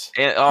trucks.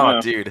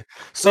 Dude.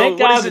 So thank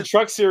God the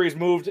truck series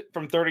moved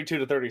from 32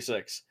 to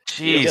 36.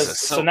 Jesus.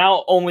 So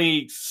now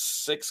only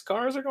 6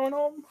 cars are going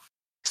home?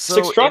 So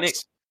 6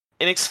 trucks?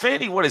 In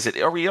Xfinity, what is it?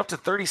 Are we up to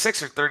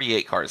 36 or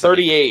 38 cars?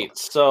 38.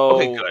 So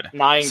okay, good.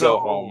 9 go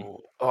home.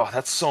 Oh,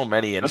 that's so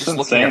many. And that's just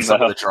insane, looking at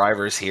some of the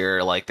drivers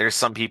here, like there's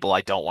some people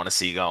I don't want to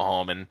see go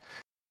home, and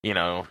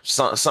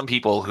some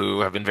people who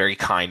have been very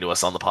kind to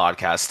us on the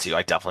podcast too.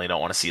 I definitely don't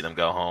want to see them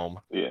go home.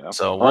 Yeah.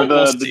 So are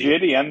the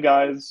JDM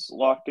guys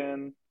locked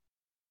in?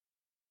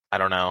 I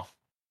don't know.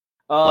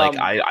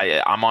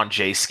 I'm on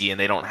J-Ski and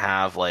they don't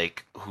have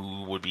like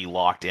who would be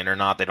locked in or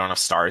not. They don't have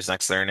stars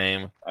next to their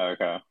name.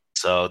 Okay.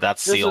 So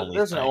that's the only.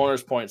 There's thing. An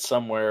owner's point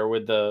somewhere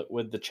with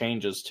the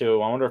changes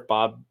too. I wonder if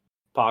Bob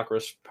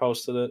Pockrass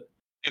posted it.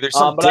 Dude, there's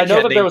some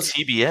dickhead named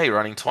TBA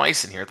running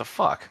twice in here. The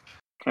fuck?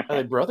 Are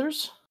they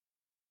brothers?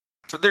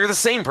 They're the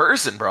same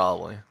person,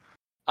 probably.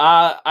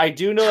 I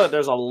do know that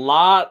there's a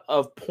lot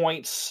of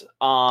points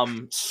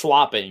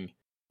swapping.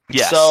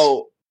 Yes.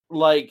 So,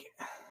 like,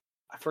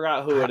 I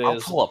forgot who it is.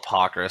 I'll pull up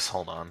Pockrass.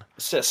 Hold on.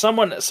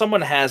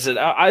 Someone has it.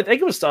 I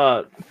think it was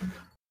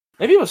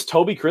maybe it was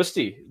Toby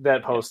Christie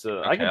that posted it.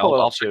 Okay, I can pull it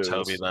up. I'll check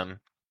Toby then.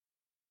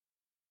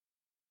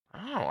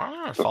 I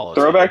don't know. Follow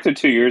Throwback to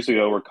 2 years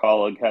ago where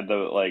Colleague had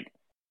to like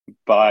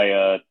buy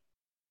a.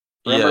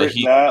 Remember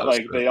that?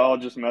 Like they all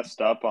just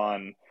messed up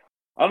on.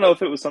 I don't know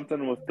if it was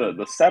something with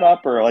the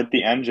setup or like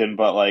the engine,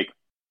 but like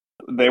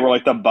they were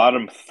like the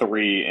bottom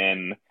 3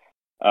 in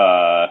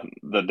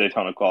the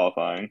Daytona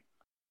qualifying.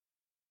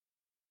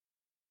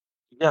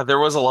 Yeah, there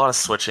was a lot of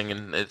switching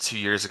in 2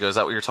 years ago. Is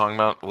that what you're talking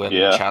about? When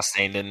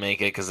Chastain didn't make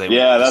it because they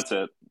that's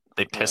it.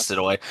 They pissed it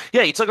away.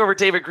 Yeah, he took over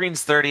David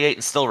Green's 38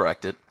 and still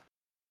wrecked it.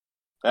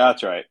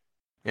 That's right.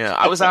 Yeah,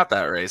 I was at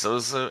that race.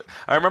 I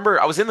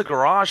remember I was in the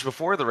garage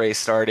before the race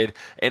started,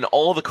 and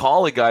all the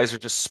Colleague guys are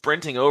just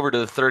sprinting over to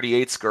the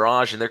 38's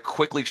garage, and they're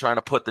quickly trying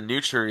to put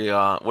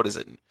the what is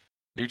it?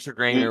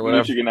 Nutrigrain or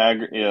whatever.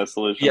 Nutrigrain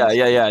solution. Yeah.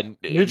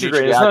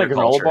 Nutrigrain, is that a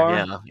granola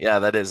bar? Yeah,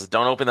 that is.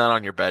 Don't open that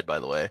on your bed, by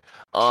the way.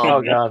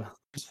 Oh,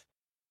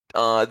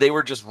 God. They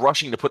were just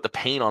rushing to put the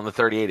paint on the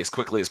 38 as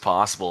quickly as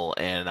possible,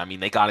 and I mean,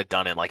 they got it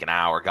done in like an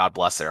hour. God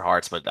bless their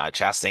hearts, but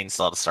Chastain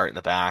still had to start in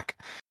the back.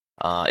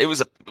 It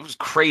was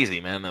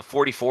crazy, man. The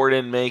 44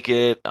 didn't make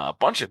it. A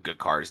bunch of good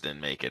cars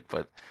didn't make it,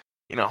 but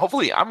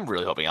hopefully, I'm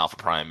really hoping Alpha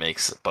Prime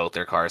makes both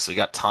their cars. So we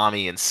got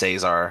Tommy and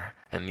Cesar,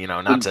 and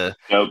not to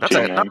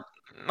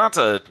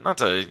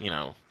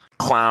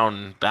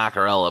clown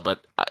Baccarella,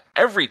 but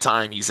every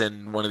time he's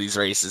in one of these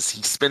races,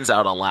 he spins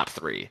out on lap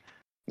 3.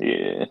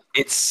 Yeah,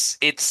 it's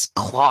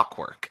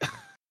clockwork.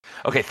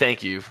 Okay,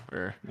 thank you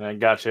for. I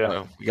got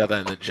you. You got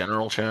that in the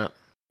general chat.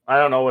 I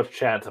don't know what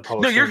chat to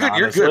post. No, you're good.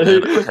 Honestly. You're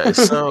good. Man. Okay,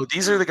 so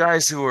these are the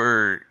guys who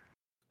are.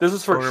 This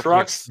is for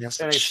trucks and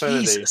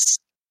Xfinity. Jesus.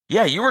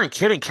 Yeah, you weren't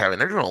kidding, Kevin.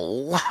 They're doing a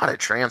lot of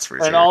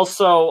transfers. And here.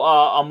 Also,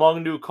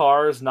 among new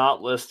cars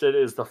not listed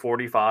is the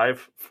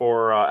 45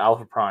 for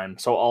Alpha Prime.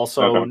 So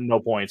also no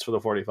points for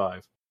the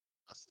 45.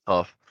 That's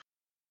tough.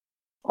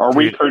 Are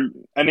we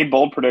any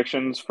bold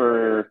predictions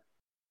for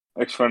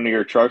Xfinity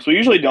or trucks? We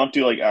usually don't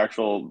do like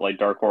actual like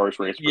dark horse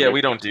race. Yeah,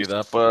 we don't do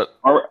that, but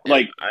are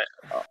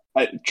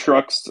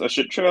trucks a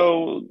shit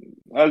show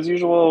as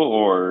usual,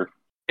 or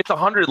it's a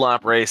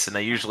 100-lap race, and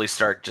they usually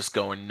start just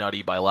going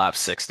nutty by lap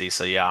 60.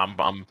 So yeah,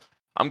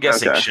 I'm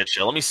guessing shit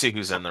show. Let me see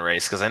who's in the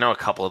race because I know a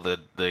couple of the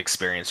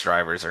experienced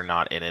drivers are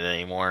not in it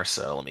anymore.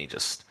 So let me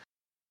just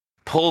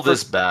pull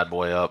this bad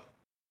boy up.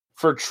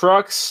 For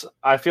trucks,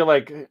 I feel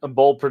like a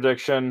bold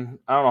prediction.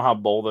 I don't know how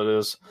bold it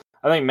is.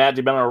 I think Matt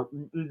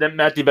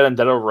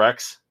DiBenedetto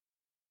wrecks.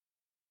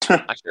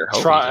 I sure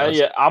hope he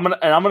does. I'm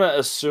gonna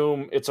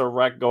assume it's a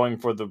wreck going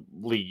for the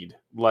lead.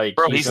 Like,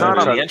 bro, he's not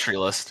on the entry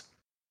list.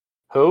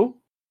 Who?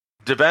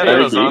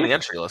 DiBenedetto's not on the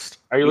entry list.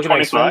 Are you looking at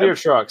Xfinity or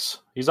trucks?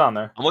 He's on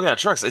there. I'm looking at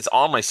trucks. It's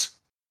on my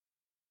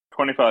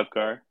 25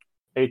 car.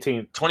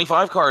 18th.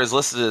 25 car is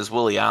listed as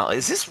Willie Allen.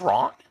 Is this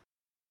wrong?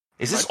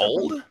 Is this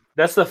old?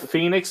 That's the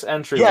Phoenix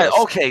entry list. list.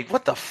 Yeah, okay.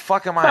 What the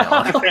fuck am I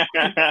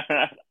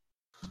on?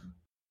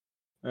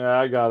 Yeah,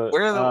 I got it.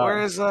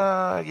 Where is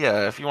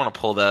if you want to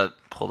pull that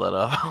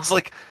up. I was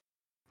like,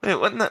 wait,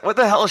 what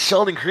the hell is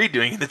Sheldon Creed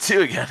doing in the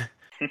 2 again?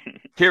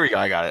 Here we go,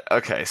 I got it.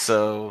 Okay,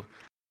 so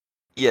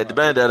yeah,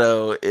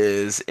 DiBenedetto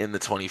is in the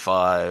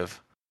 25.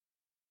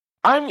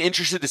 I'm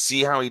interested to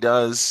see how he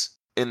does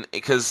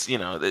because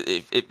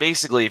it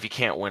basically, if you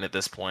can't win at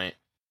this point,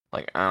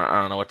 like I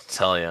don't know what to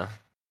tell you.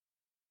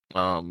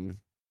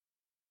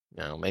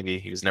 Maybe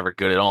he was never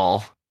good at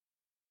all.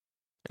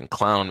 And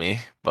clown me,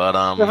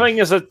 but the thing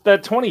is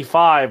that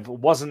 25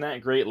 wasn't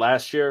that great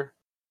last year.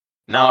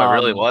 No, it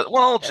really was.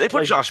 Well, they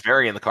put Josh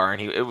Berry in the car, and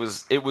it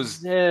was a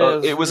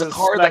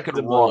car that could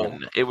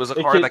run. It was a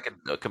car that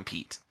could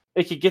compete.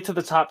 It could get to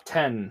the top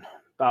 10.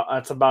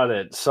 That's about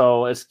it.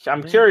 So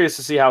I'm curious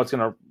to see how it's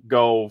gonna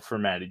go for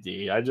Matty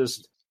D. I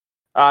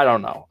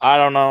don't know.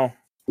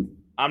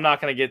 I'm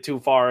not gonna get too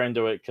far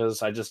into it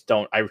because I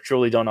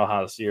truly don't know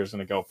how this year's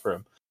gonna go for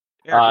him.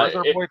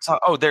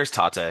 There's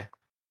Tate.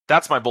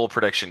 That's my bold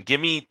prediction.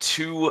 Give me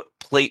 2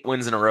 plate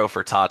wins in a row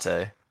for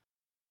Tate.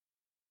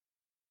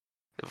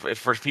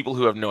 For people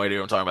who have no idea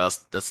what I'm talking about,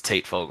 that's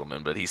Tate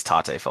Fogelman, but he's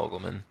Tate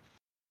Fogelman.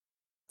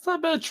 It's not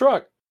a bad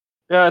truck.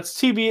 Yeah, it's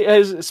TBA.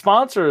 His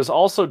sponsor is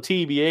also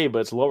TBA, but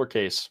it's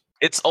lowercase.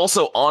 It's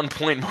also On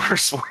Point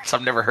Motorsports.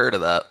 I've never heard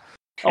of that.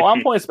 Oh,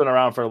 On Point's been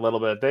around for a little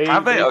bit.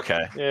 Have they?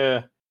 Okay.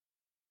 Yeah.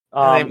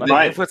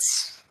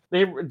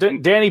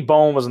 Danny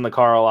Bone was in the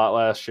car a lot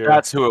last year.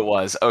 That's who it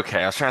was.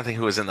 Okay, I was trying to think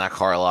who was in that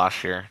car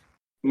last year.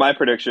 My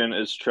prediction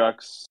is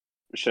trucks,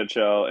 shit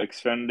show,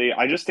 Xfinity.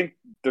 I just think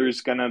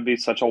there's gonna be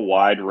such a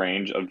wide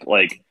range of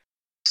like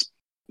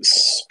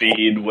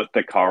speed with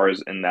the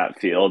cars in that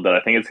field that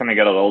I think it's gonna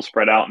get a little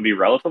spread out and be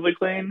relatively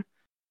clean.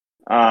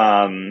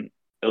 At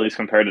least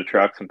compared to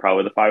trucks and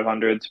probably the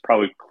 500s,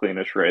 probably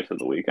cleanest race of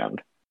the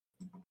weekend.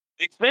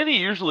 Xfinity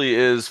usually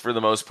is, for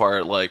the most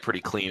part, like pretty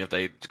clean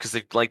because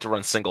they like to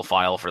run single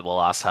file for the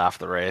last half of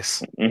the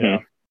race.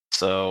 Mm-hmm.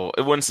 So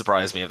it wouldn't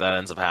surprise me if that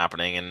ends up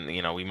happening,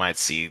 and we might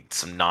see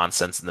some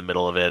nonsense in the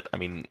middle of it. I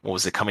mean, what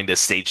was it, coming to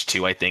stage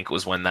 2? I think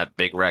was when that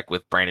big wreck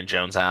with Brandon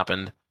Jones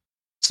happened.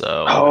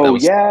 So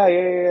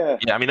yeah.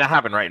 I mean, that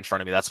happened right in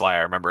front of me. That's why I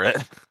remember it.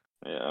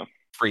 Yeah,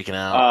 freaking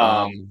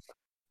out.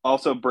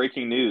 Also,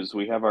 breaking news: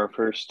 we have our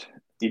first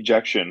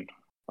ejection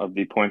of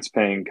the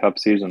points-paying Cup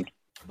season.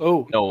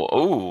 Let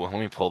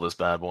me pull this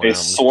bad boy. A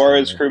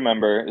Suarez crew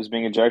member is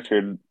being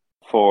ejected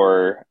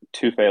for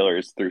 2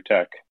 failures through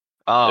tech.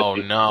 Oh,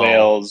 if he no.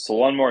 fails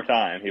one more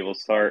time, he will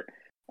start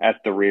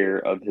at the rear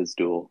of his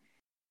duel.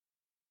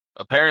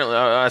 Apparently,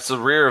 that's the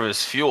rear of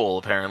his fuel,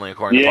 apparently,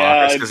 according to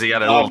Pockers, because he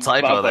got a little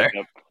typo there.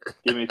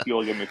 Give me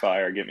fuel, give me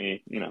fire, give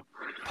me,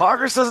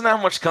 Pockers doesn't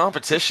have much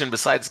competition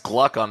besides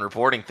Gluck on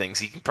reporting things.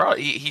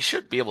 He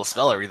should be able to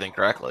spell everything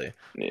correctly.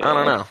 Yeah. I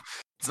don't know.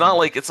 It's not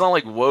like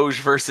Woj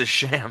versus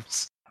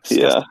Shams.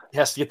 Yeah. He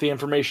has to get the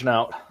information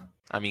out.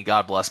 I mean,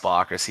 God bless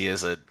Pockers. He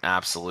is an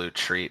absolute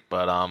treat,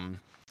 but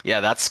yeah,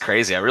 that's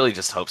crazy. I really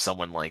just hope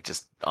someone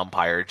just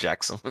umpire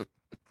ejects him.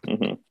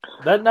 Mm-hmm.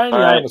 That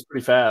 99 was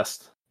pretty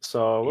fast,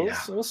 so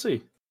we'll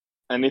see.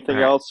 Anything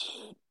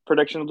else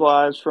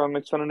predictions-wise from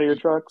Xfinity or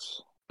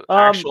trucks?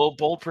 Actual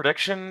bold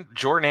prediction: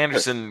 Jordan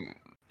Anderson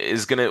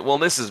is gonna. Well,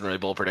 this isn't really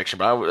bold prediction,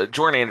 but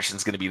Jordan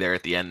Anderson's gonna be there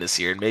at the end this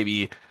year, and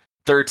maybe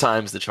Third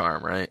time's the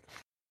charm, right?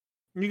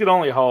 You can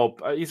only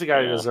hope. He's a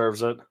guy who Yeah.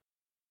 deserves it.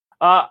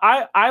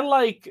 I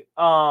like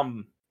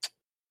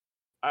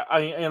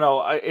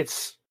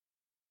it's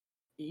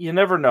you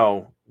never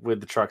know with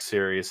the Truck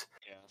Series.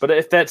 But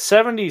if that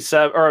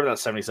 77 or not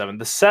 77,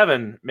 the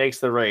 7 makes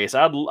the race,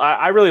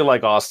 I really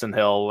like Austin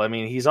Hill. I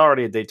mean, he's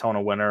already a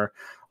Daytona winner.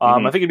 I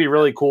think it'd be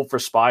really cool for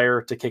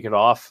Spire to kick it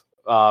off,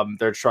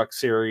 their Truck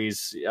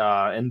Series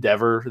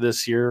endeavor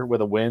this year with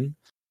a win.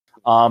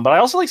 But I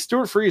also like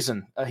Stuart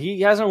Friesen.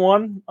 He hasn't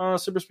won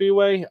Super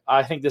Speedway.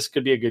 I think this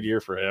could be a good year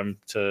for him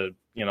to,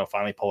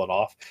 finally pull it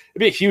off. It'd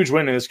be a huge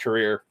win in his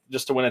career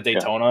just to win at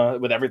Daytona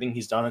with everything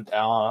he's done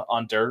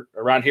on dirt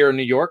around here in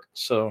New York.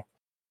 So.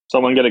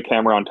 Someone get a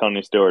camera on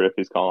Tony Stewart if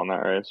he's calling that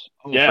race.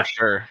 Oh, Yeah. for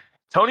sure.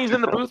 Tony's in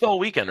the booth all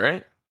weekend,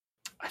 right?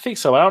 I think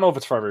so. I don't know if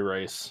it's for every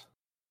race.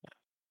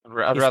 I'd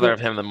rather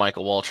have him than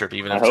Michael Waltrip,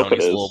 even if I hope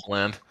Tony's it a is. little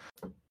bland.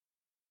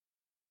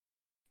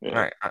 Yeah.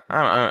 All right,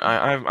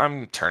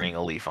 I'm turning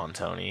a leaf on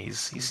Tony.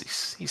 He's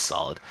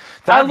solid.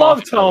 I That love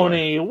Moffitt, by the way,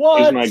 Tony.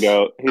 What? He's my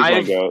goat. He's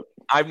my goat.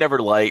 I've never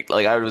liked,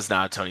 I was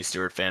not a Tony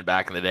Stewart fan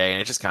back in the day,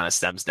 and it just kind of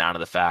stems down to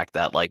the fact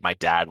that my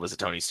dad was a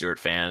Tony Stewart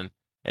fan,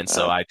 and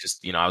so I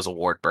just I was a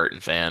Ward Burton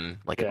fan,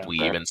 a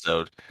dweeb, and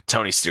so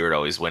Tony Stewart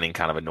always winning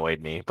kind of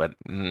annoyed me, but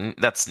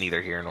that's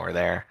neither here nor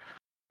there.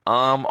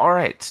 All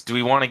right, do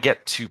we want to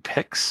get to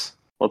picks?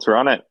 Let's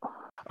run it.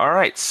 All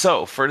right,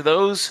 so for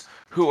those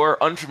who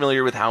are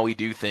unfamiliar with how we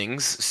do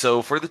things,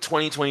 so for the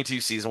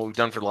 2022 season, what we've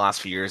done for the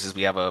last few years is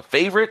we have a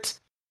favorite,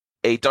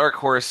 a dark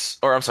horse,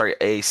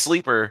 a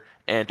sleeper,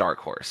 and dark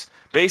horse.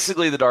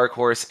 Basically, the dark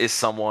horse is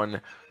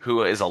someone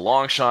who is a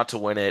long shot to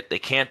win it. They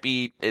can't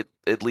be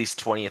at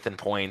least 20th in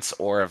points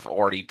or have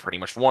already pretty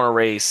much won a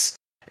race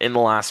in the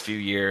last few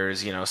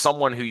years.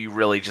 Someone who you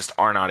really just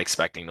are not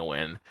expecting to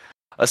win.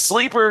 A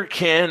sleeper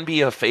can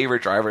be a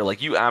favorite driver.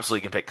 You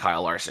absolutely can pick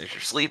Kyle Larson as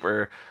your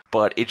sleeper,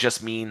 but it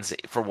just means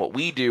for what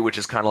we do, which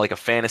is kind of like a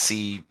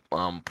fantasy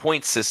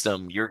point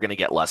system, you're going to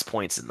get less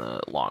points in the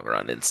long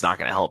run, and it's not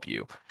going to help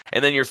you.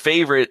 And then your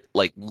favorite,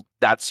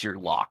 that's your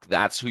lock.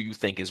 That's who you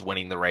think is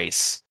winning the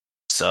race.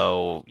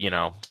 So,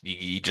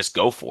 you just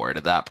go for it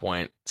at that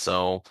point.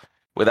 So,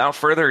 without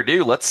further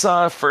ado, let's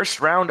first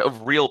round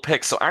of real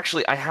picks. So,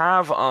 actually, I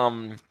have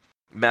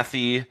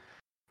Methy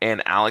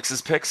and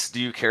Alex's picks. Do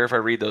you care if I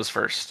read those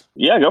first?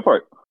 Yeah, go for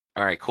it.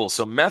 All right, cool.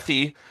 So,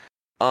 Methy,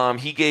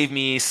 he gave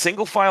me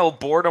single file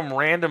boredom,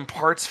 random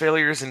parts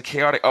failures, and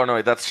chaotic. Oh,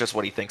 no, that's just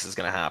what he thinks is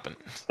going to happen.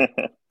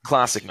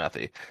 Classic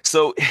Methy.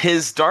 So,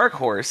 his dark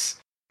horse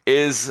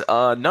is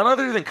none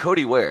other than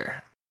Cody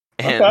Ware.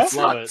 And Okay. it's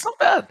not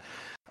bad.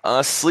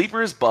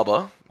 Sleeper is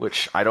Bubba,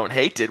 which I don't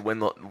hate, did win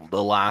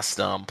the last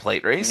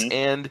plate race.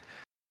 And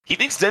he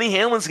thinks Denny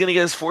Hamlin's going to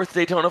get his 4th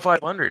Daytona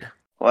 500.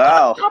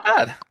 Wow. Not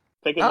bad.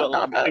 Picking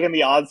Not bad.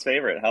 the odds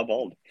favorite. How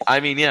bold. I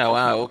mean, yeah,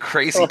 wow.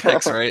 Crazy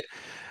picks, right?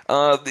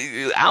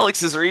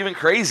 Alex's are even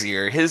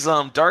crazier. His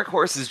dark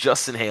horse is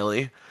Justin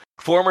Haley,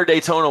 former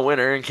Daytona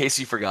winner, in case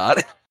you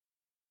forgot.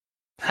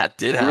 That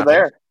did happen. You were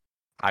there.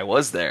 I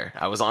was there.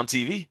 I was on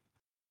TV.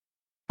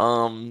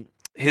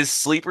 His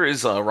sleeper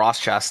is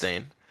Ross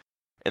Chastain.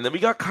 And then we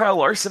got Kyle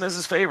Larson as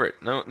his favorite.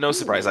 No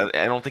surprise. I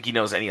don't think he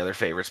knows any other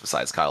favorites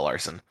besides Kyle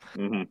Larson.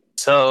 Mm-hmm.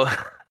 So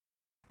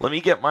let me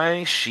get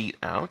my sheet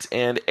out.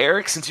 And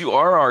Eric, since you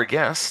are our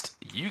guest,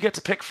 you get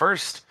to pick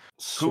first.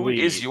 Sweet.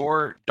 Who is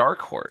your dark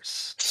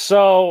horse?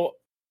 So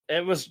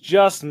it was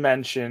just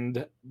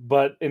mentioned,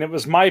 and it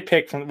was my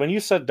pick from when you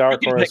said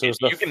dark horse. You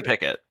can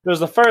pick it. It was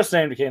the first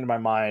name that came to my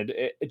mind.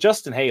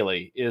 Justin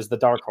Haley is the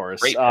dark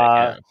horse. Great pick,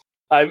 yeah.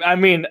 I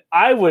mean,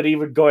 I would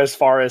even go as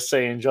far as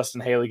saying Justin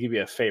Haley could be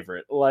a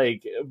favorite.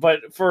 But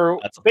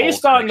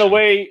based on the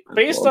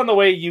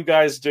way you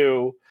guys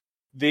do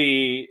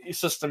the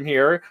system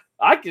here,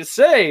 I could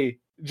say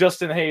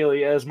Justin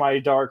Haley as my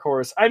dark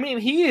horse. I mean,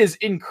 he is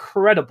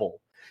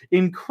incredible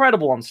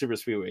on super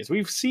speedways.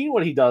 We've seen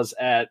what he does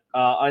at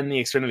on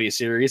the Xfinity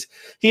series.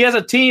 He has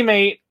a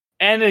teammate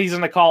and he's in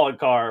the call-in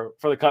car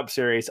for the Cup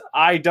Series.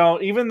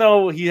 Even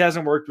though he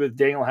hasn't worked with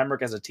Daniel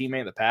Hemrick as a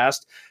teammate in the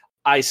past,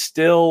 I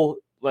still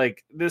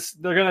like this.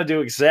 They're gonna do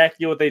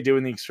exactly what they do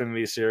in the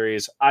Xfinity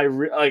series. I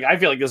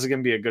feel like this is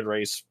gonna be a good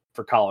race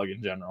for Kaulig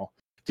in general.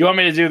 Do you want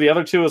me to do the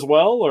other two as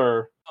well,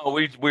 or? Oh,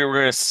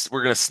 we're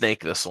gonna snake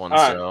this one. All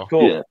right, so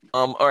cool. Yeah.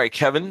 all right,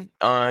 Kevin,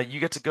 you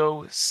get to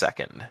go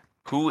second.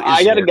 Who is?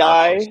 I got a your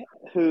dark guy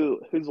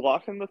who's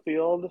walking the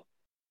field,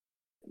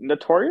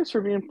 notorious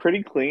for being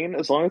pretty clean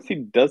as long as he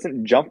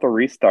doesn't jump the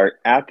restart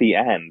at the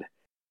end.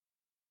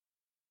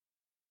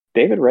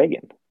 David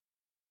Reagan.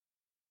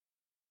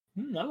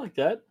 I like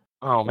that.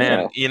 Oh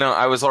man,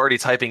 I was already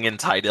typing in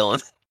Ty Dillon.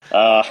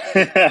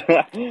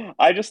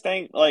 I just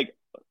think God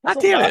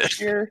damn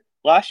it.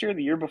 last year,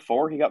 the year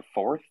before, he got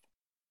 4th.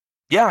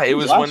 Yeah, it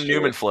was Last when year.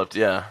 Newman flipped.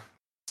 Yeah,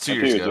 2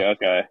 years ago.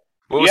 Okay.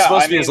 Well, it was Yeah,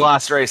 supposed I to be his mean-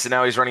 last race, and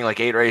now he's running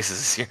 8 races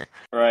this year.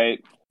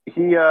 Right.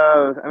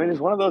 He's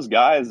one of those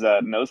guys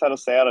that knows how to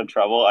stay out of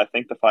trouble. I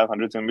think the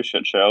 500 is going to be a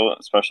shit show,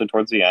 especially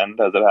towards the end,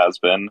 as it has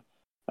been.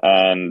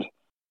 And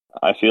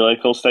I feel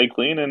like he'll stay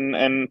clean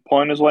and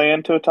point his way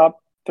into a top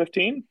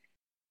 15.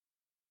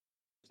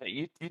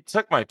 You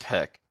took my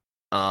pick.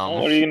 What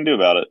are you gonna do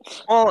about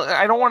it? Well,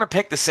 I don't want to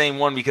pick the same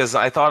one because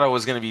I thought I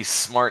was going to be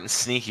smart and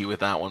sneaky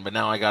with that one, but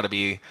now I got to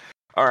be.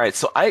 All right,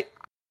 so I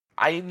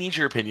need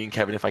your opinion,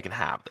 Kevin, if I can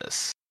have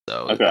this.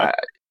 So, Okay.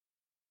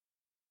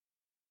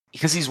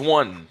 Because he's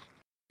won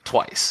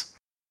twice.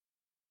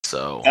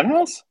 So,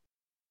 Stenhouse?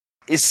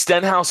 is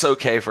Stenhouse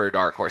okay for a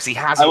dark horse? He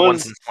hasn't won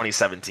since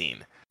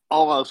 2017.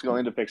 Almost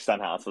going to pick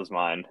Stenhouse as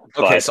mine.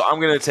 Okay, so I'm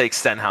going to take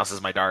Stenhouse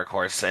as my dark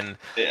horse, and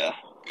yeah.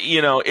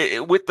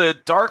 With the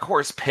dark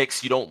horse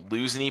picks, you don't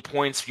lose any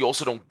points. You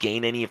also don't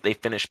gain any if they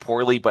finish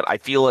poorly. But I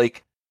feel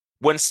like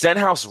when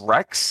Stenhouse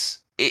wrecks,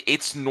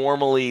 it's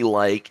normally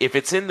like if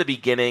it's in the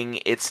beginning,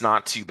 it's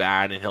not too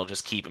bad, and he'll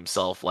just keep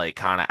himself like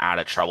kind of out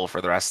of trouble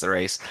for the rest of the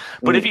race.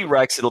 But if he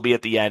wrecks, it'll be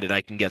at the end, and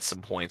I can get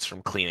some points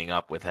from cleaning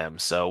up with him.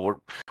 So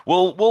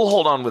we'll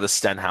hold on with a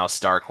Stenhouse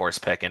dark horse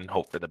pick and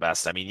hope for the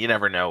best. I mean, you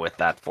never know with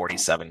that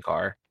 47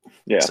 car.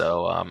 Yeah.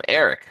 So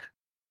Eric.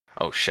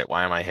 Oh shit!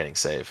 Why am I hitting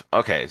save?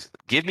 Okay,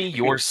 give me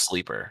your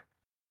sleeper.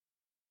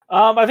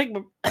 I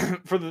think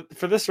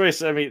for this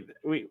race, I mean,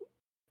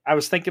 I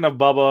was thinking of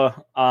Bubba,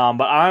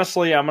 but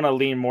honestly, I'm gonna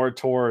lean more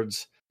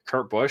towards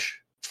Kurt Busch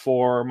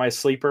for my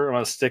sleeper. I'm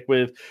gonna stick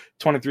with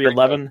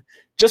 23XI,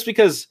 just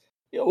because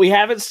we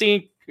haven't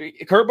seen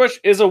Kurt Busch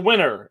is a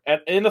winner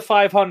in the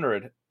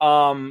 500.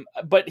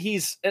 But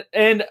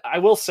and I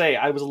will say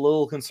I was a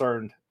little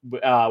concerned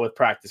with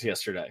practice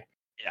yesterday,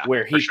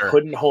 where he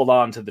couldn't hold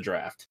on to the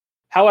draft.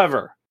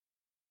 However,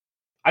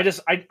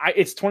 it's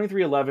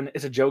 23XI.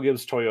 It's a Joe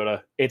Gibbs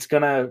Toyota. It's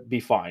gonna be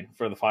fine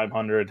for the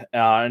 500.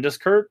 And just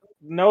Kurt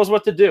knows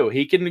what to do.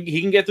 He can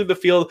get through the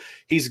field.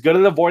 He's good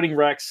at avoiding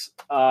wrecks.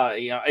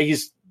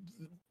 He's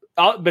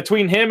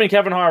between him and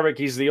Kevin Harvick,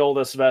 he's the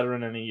oldest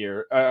veteran in a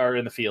year or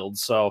in the field.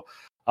 So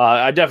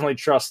I definitely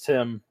trust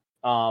him.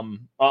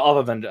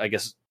 Other than I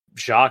guess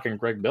Jacques and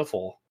Greg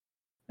Biffle.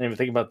 I didn't even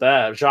think about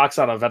that. Jacques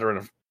not a veteran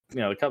of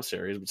the Cup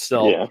Series, but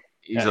still. Yeah.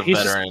 He's a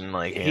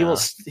veteran.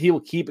 He will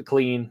keep it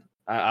clean.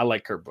 I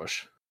like Kurt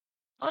Busch.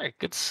 All right,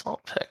 good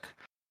salt pick.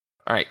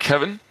 All right,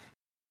 Kevin.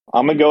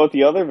 I'm gonna go with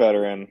the other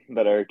veteran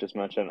that Eric just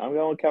mentioned. I'm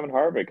going with Kevin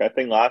Harvick. I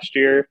think last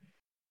year,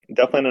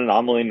 definitely an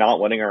anomaly not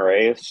winning a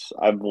race.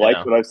 I've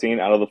liked what I've seen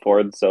out of the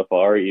Ford so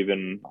far.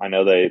 Even I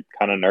know they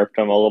kind of nerfed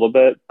him a little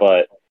bit,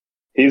 but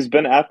he's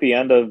been at the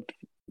end of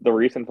the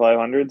recent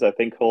 500s. I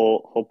think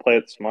he'll play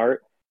it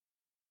smart,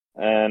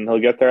 and he'll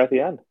get there at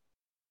the end.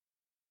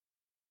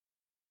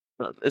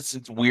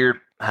 It's weird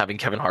having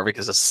Kevin Harvick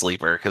as a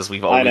sleeper because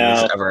we've always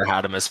ever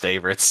had him as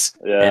favorites.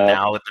 Yeah. And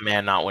now with the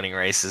man not winning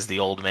races, the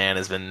old man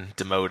has been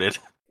demoted.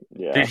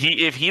 Yeah. Dude,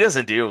 if he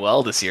doesn't do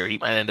well this year, he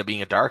might end up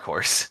being a dark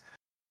horse.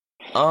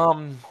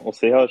 We'll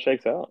see how it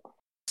shakes out.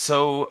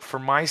 So for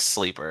my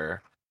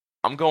sleeper,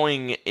 I'm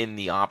going in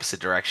the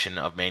opposite direction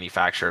of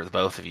manufacturer of the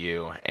both of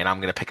you, and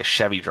I'm going to pick a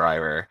Chevy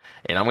driver,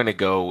 and I'm going to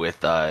go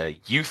with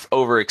youth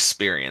over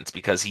experience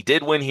because he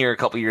did win here a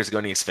couple years ago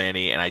in the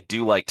Xfinity, and I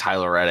do like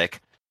Tyler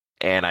Reddick.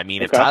 And I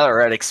mean, if Tyler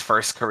Reddick's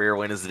first career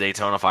win is the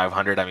Daytona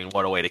 500, I mean,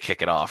 what a way to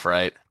kick it off,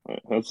 right?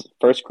 That's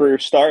first career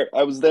start.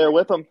 I was there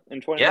with him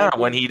in 2019. Yeah,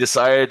 when he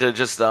decided to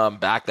just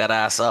back that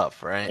ass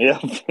up, right? Yeah,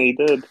 he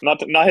did.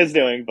 Not his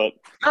doing, but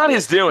not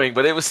his doing,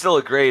 but it was still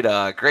a great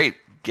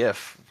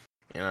gif.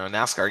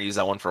 NASCAR used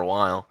that one for a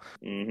while.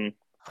 Mm-hmm.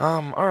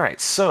 All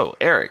right. So,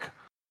 Eric,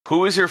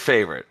 who is your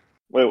favorite?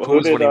 Wait,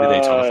 who's winning the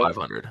Daytona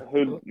 500?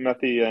 Who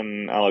Matthew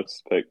and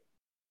Alex picked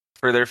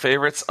for their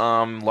favorites?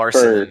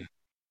 Larson.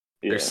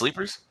 Their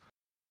sleepers?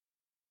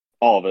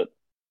 All of it.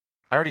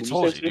 I already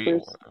told you.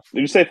 Did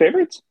you say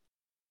favorites?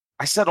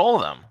 I said all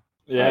of them.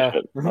 Yeah.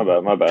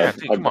 My bad. Yeah,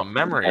 dude, come on,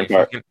 memory.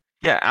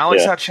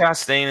 Alex had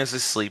Chastain as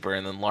his sleeper,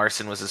 and then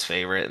Larson was his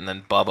favorite, and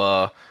then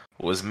Bubba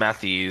was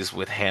Matthews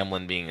with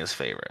Hamlin being his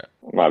favorite.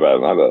 My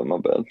bad.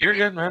 You're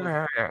good, man.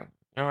 I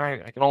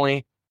can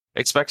only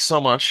expect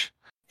so much.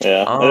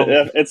 Yeah,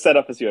 it's set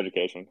up as your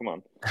education. Come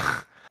on.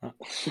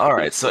 All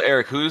right, so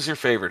Eric, who's your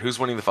favorite? Who's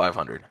winning the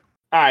 500?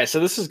 All right, so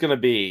this is going to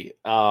be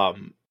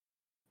I'm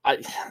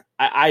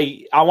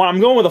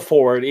going with a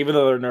Ford, even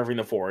though they're nerfing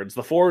the Fords.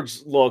 The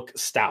Fords look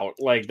stout,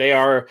 like they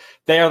are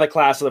the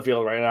class of the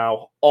field right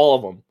now, all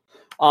of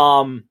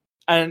them.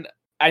 And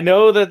I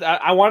know that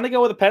I wanted to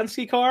go with a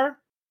Penske car,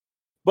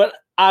 but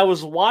I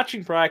was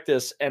watching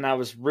practice and I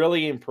was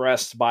really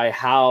impressed by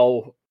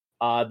how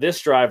this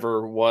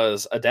driver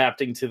was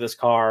adapting to this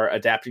car,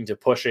 adapting to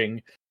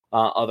pushing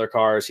other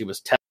cars. He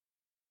was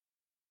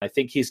I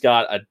think he's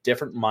got a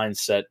different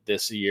mindset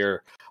this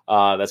year.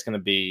 That's going to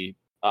be.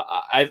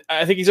 I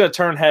think he's going to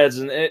turn heads,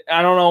 and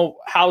I don't know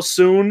how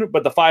soon,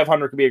 but the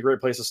 500 could be a great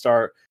place to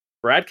start.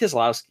 Brad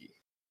Keselowski.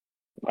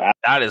 Wow.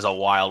 That is a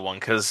wild one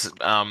because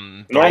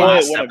normally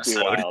it wouldn't be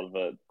wild,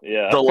 but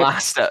yeah. The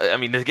last,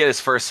 to get his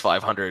first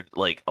 500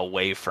 like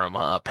away from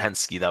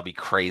Penske, that'd be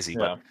crazy.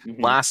 Yeah. But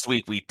last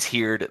week we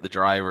tiered the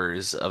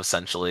drivers of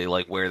essentially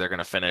like where they're going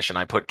to finish, and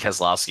I put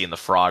Keselowski in the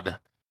fraud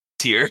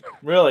tier.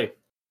 Really?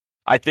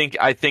 I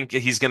think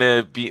he's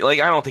gonna be like,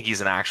 I don't think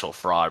he's an actual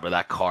fraud, but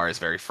that car is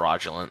very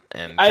fraudulent.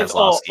 And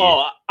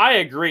Keselowski. I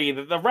agree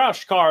that the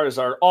Roush cars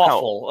are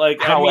awful. I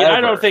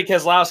however, don't think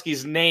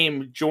Keselowski's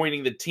name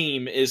joining the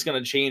team is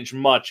going to change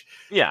much.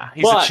 Yeah,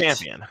 he's a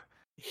champion.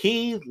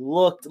 He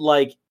looked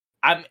like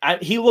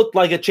he looked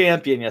like a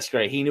champion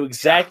yesterday. He knew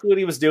exactly what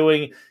he was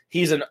doing.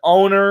 He's an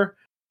owner.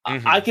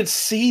 Mm-hmm. I could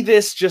see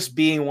this just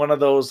being one of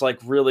those like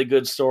really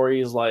good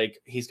stories. Like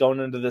he's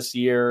going into this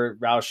year,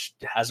 Roush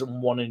hasn't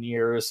won in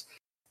years,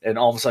 and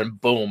all of a sudden,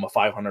 boom, a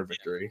 500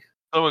 victory.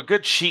 So a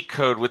good cheat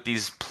code with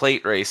these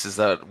plate races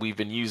that we've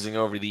been using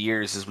over the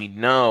years is we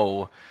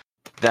know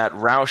that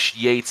Roush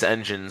Yates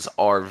engines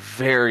are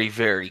very,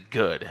 very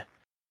good,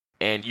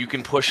 and you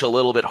can push a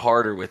little bit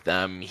harder with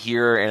them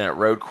here and at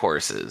road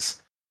courses.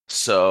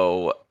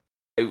 So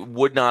it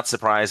would not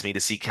surprise me to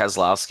see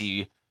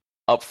Keselowski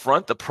up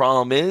front. The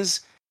problem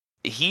is,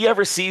 he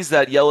ever sees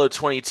that yellow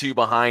 22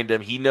 behind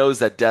him, he knows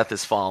that death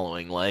is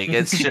following. Like,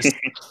 it's just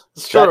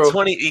it's true.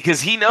 20,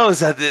 because he knows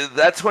that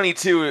that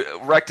 22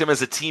 wrecked him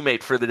as a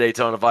teammate for the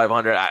Daytona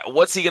 500.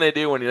 What's he gonna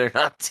do when they're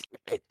not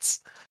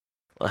teammates?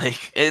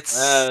 Like, it's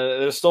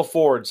there's still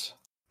Fords.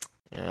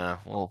 Yeah,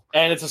 well,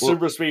 and it's a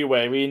super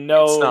speedway. We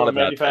know the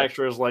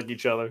manufacturers like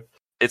each other.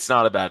 It's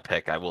not a bad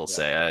pick, I will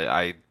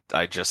say.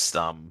 I just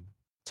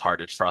it's hard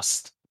to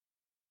trust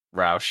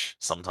Roush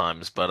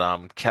sometimes,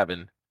 but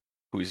Kevin,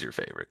 who's your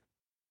favorite?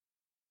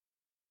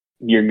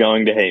 You're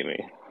going to hate me.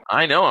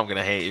 I know I'm going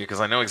to hate you because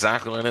I know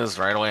exactly what it is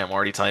right away. I'm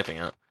already typing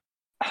it.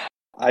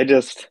 I'm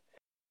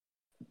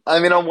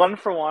 1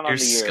 for 1 on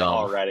the year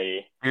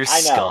already. You're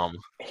scum.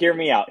 Hear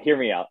me out.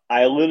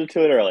 I alluded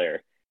to it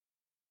earlier.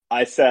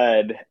 I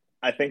said,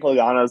 I think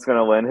Logano's going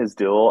to win his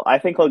duel. I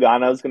think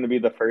Logano's going to be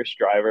the first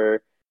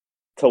driver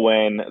to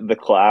win the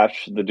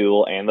Clash, the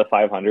duel, and the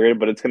 500,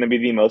 but it's going to be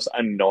the most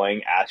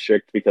annoying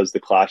asterisk because the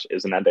Clash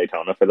isn't at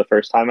Daytona for the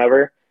first time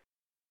ever.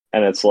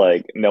 And it's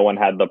like no one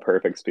had the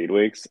perfect speed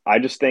weeks. I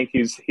just think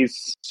he's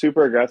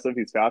super aggressive.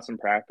 He's fast in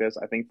practice.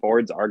 I think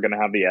Fords are going to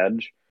have the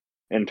edge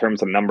in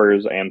terms of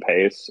numbers and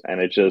pace.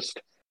 And it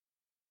just,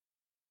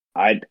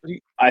 I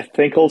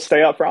think he'll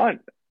stay up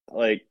front.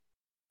 Like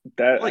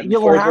that. Fords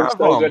work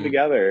so good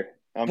together.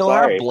 He'll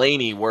have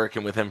Blaney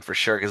working with him for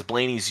sure because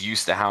Blaney's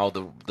used to how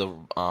the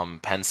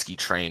Penske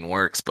train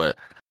works. But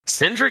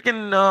Cindric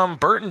and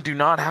Burton do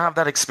not have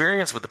that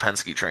experience with the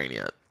Penske train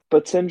yet.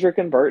 But Cindric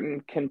and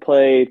Burton can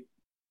play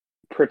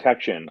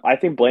protection. I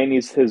think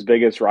Blaney's his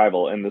biggest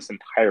rival in this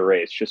entire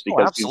race, just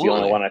because he's the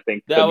only one I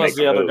think that was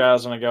the other guy I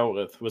was going to go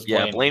with. Was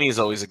Blaney. Yeah, Blaney's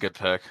always a good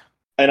pick.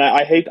 And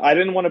I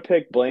didn't want to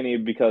pick Blaney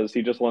because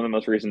he just won the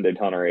most recent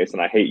Daytona race,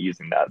 and I hate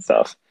using that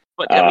stuff.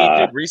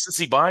 But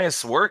recency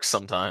bias works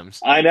sometimes.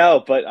 I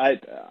know, but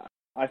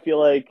I feel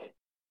like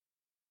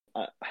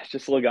it's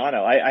just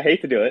Logano. I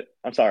hate to do it.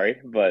 I'm sorry,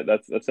 but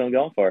that's what I'm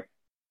going for.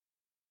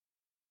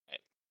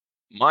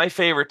 My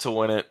favorite to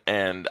win it,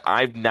 and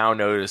I've now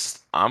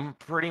noticed I'm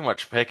pretty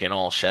much picking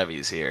all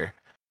Chevys here.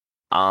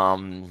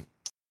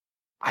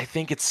 I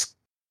think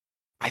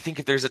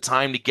if there's a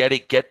time to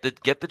get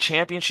the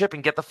championship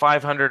and get the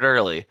 500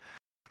 early,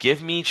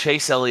 give me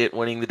Chase Elliott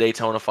winning the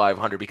Daytona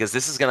 500 because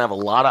this is going to have a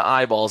lot of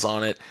eyeballs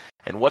on it.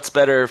 And what's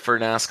better for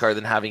NASCAR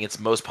than having its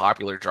most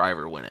popular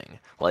driver winning?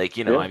 Like,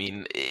 I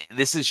mean,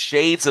 this is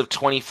shades of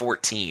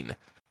 2014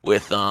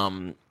 with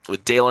Dale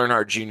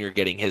Earnhardt Jr.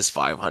 getting his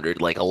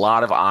 500. Like, a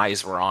lot of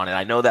eyes were on it.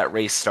 I know that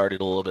race started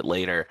a little bit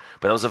later,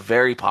 but it was a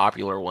very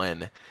popular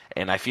win.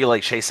 And I feel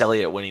like Chase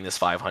Elliott winning this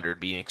 500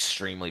 being an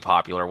extremely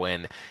popular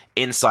win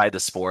inside the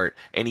sport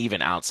and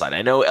even outside.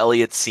 I know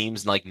Elliott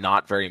seems like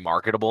not very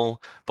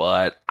marketable,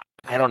 but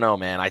I don't know,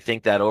 man. I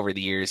think that over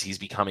the years he's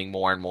becoming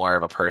more and more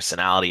of a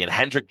personality. And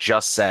Hendrick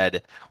just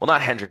said, well,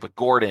 not Hendrick, but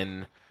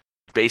Gordon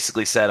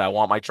basically said, I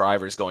want my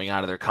drivers going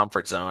out of their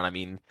comfort zone. I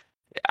mean,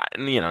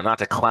 not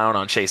to clown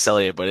on Chase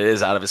Elliott, but it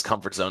is out of his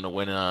comfort zone to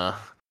win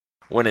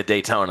a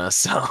Daytona.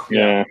 So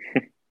yeah,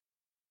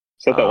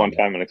 said that one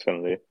time in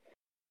Xfinity.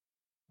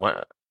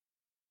 What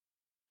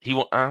he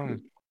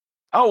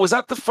was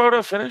that the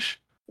photo finish?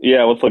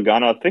 Yeah, with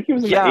Logano. I think he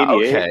was in the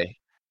 88. Okay.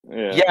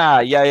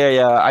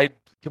 Yeah. I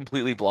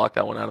completely blocked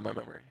that one out of my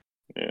memory.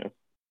 Yeah.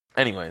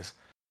 Anyways,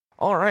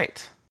 all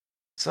right.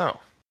 So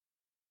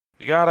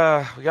we got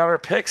our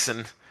picks,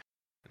 and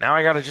now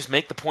I got to just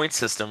make the point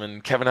system,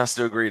 and Kevin has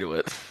to agree to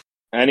it.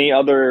 Any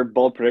other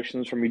bold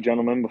predictions from you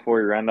gentlemen before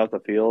we round out the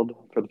field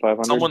for the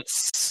 500?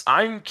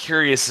 I'm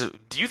curious.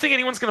 Do you think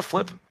anyone's going to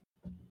flip?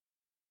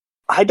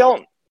 I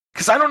don't.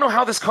 Because I don't know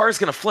how this car is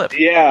going to flip.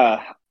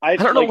 Yeah. I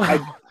don't know.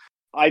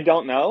 I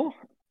don't know.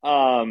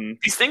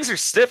 These things are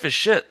stiff as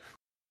shit.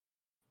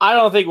 I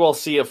don't think we'll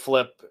see a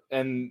flip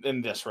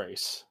in this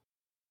race.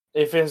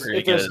 If there's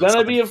going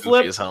to be a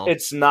flip,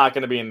 it's not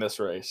going to be in this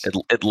race.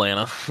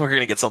 Atlanta. We're going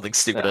to get something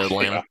stupid at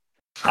Atlanta.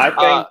 I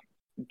think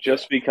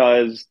just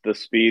because the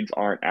speeds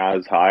aren't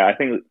as high, I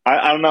think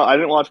I don't know. I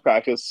didn't watch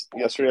practice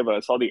yesterday, but I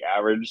saw the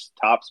average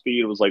top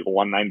speed was like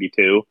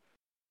 192.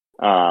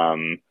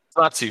 It's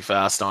not too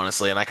fast,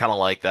 honestly, and I kind of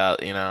like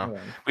that. Yeah.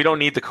 We don't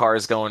need the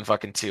cars going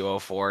fucking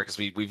 204 because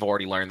we've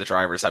already learned the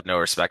drivers have no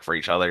respect for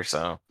each other.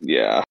 So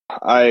Yeah,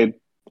 I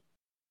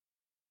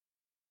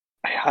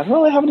don't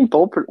really have any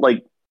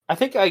like. I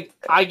think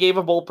I gave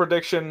a bold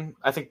prediction.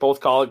 I think both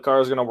cars are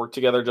going to work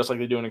together just like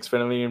they do in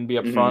Xfinity and be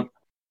up front.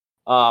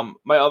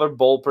 My other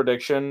bold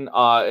prediction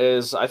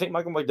is I think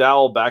Michael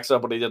McDowell backs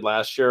up what he did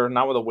last year,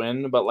 not with a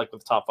win, but like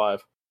with top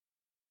 5.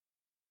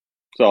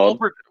 So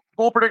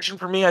bold prediction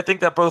for me, I think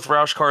that both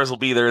Roush cars will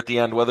be there at the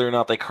end. Whether or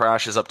not they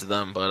crash is up to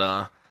them.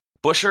 But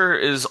Buescher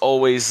is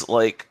always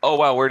like, oh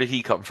wow, where did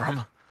he come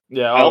from?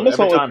 Yeah, I almost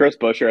went with Chris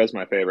Buescher as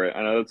my favorite.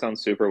 I know that sounds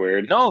super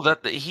weird. No,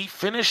 that he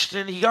finished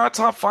and he got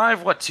top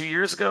 5. What, 2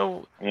 years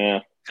ago? Yeah,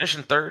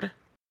 finishing 3rd.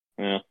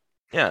 Yeah.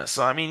 Yeah.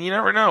 So I mean, you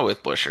never know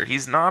with Buescher.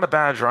 He's not a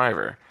bad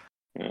driver.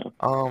 Yeah.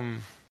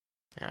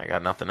 Yeah, I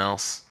got nothing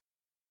else.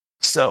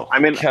 So I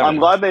mean, Kevin, I'm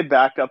glad they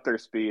backed up their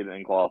speed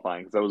in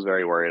qualifying because I was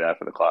very worried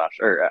after the clash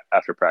or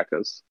after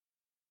practice.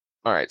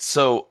 All right,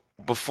 so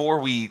before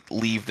we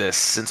leave this,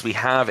 since we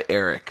have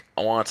Eric,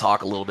 I want to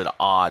talk a little bit of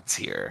odds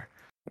here.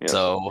 Yes.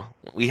 So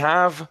we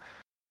have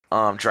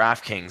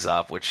DraftKings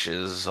up, which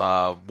is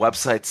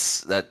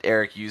websites that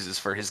Eric uses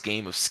for his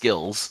game of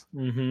skills,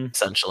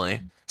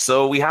 essentially.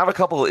 So we have a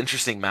couple of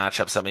interesting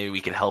matchups that maybe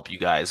we can help you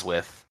guys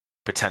with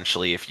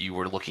potentially if you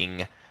were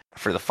looking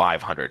for the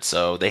 500.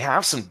 So they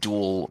have some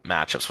dual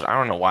matchups, but I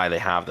don't know why they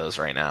have those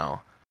right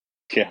now.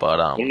 Yeah,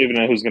 but we don't even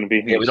know who's going to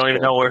be. Yeah, we don't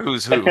even know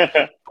who's who.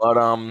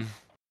 But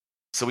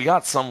so we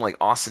got some like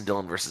Austin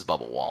Dillon versus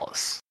Bubba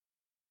Wallace.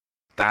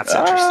 That's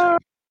interesting.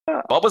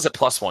 Bubba's at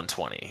plus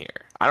 120 here.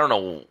 I don't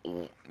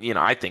know.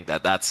 I think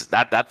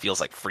that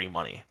feels like free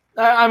money.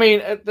 I mean,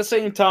 at the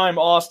same time,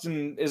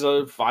 Austin is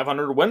a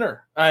 500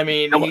 winner. I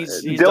mean,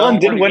 he's Dylan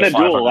did win a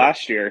duel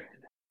last year.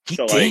 He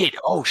did.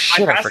 Oh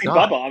shit! I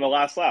forgot. Bubba on the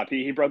last lap.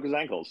 He broke his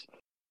ankles.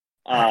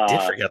 I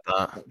did forget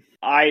that.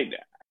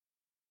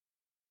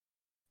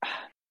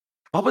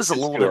 Bubba's a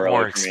little bit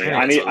more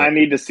experienced. I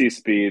need to see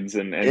speeds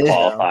and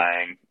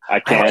qualifying. I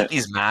can't. I like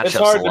these matchups. It's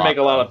hard to make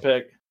a lot of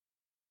pick.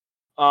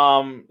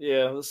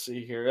 Yeah, let's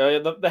see here.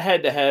 The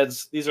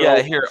head-to-heads. These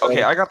are here.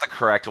 Okay, I got the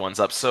correct ones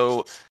up.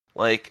 So,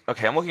 like,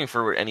 okay, I'm looking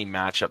for any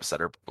matchups that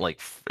are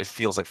like it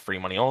feels like free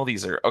money. All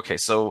these are okay.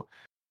 So,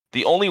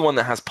 the only one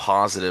that has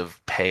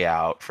positive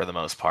payout for the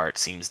most part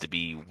seems to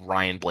be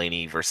Ryan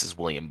Blaney versus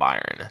William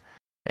Byron,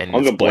 and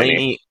I'll go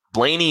Blaney.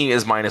 Blaney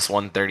is minus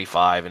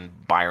 135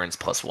 and Byron's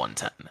plus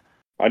 110.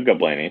 I'd go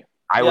Blaney.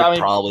 I would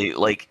probably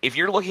like if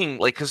you're looking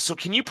like so.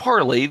 Can you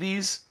parlay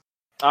these?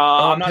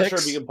 I'm not sure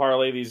if you can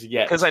parlay these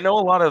yet. Because I know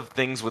a lot of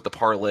things with the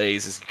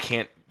parlays is you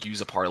can't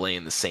use a parlay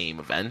in the same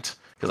event.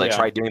 Because I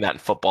tried doing that in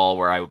football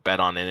where I would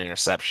bet on an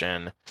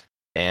interception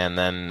and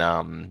then,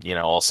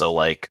 also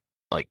like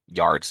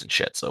yards and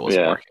shit. So it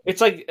wasn't working.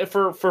 It's like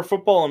for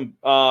football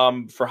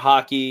and for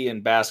hockey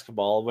and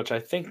basketball, which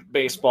I think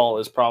baseball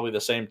is probably the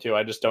same too.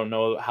 I just don't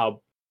know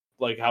how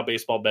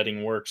baseball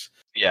betting works.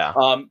 Yeah.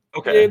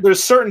 Okay.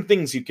 There's certain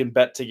things you can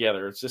bet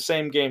together. It's the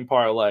same game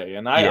parlay.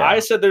 And I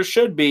said there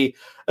should be,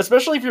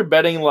 especially if you're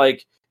betting,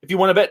 like, if you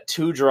want to bet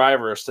 2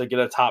 drivers to get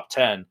a top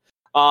 10.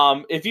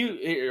 If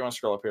you want to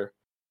scroll up here.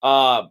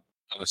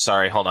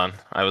 Sorry, hold on.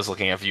 I was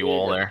looking at view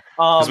all there.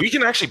 Because we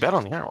can actually bet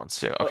on the other ones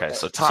too. Okay,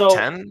 so top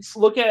 10s.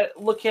 Look at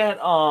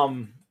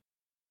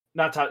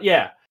not top.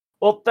 Yeah.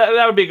 Well,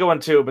 that would be a good one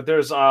too. But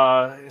there's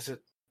is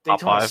it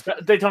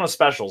Daytona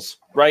Specials,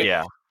 right?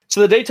 Yeah. So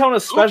the Daytona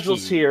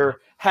Specials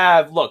here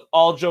have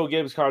all Joe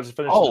Gibbs cars to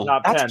finish in the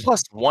top 10. That's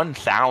plus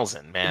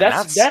 1,000, man.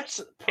 That's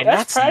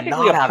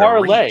practically a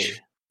parlay.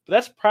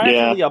 That's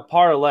practically a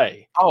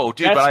parlay. Oh,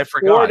 dude, but I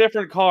forgot. 4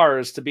 different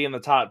cars to be in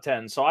the top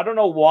 10. So I don't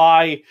know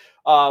why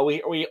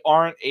we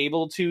aren't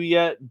able to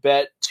yet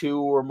bet 2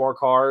 or more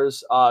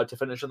cars to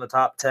finish in the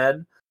top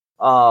 10.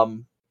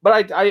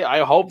 But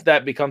I hope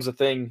that becomes a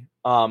thing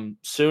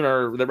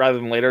sooner rather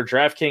than later.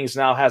 DraftKings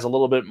now has a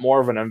little bit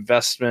more of an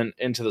investment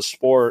into the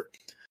sport.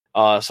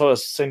 So it's the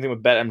same thing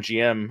with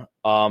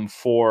BetMGM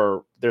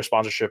for their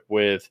sponsorship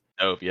with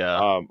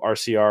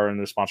RCR and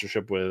their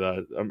sponsorship with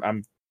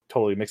I'm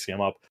totally mixing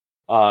them up.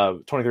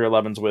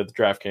 2311s with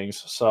DraftKings.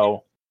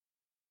 So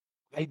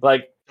I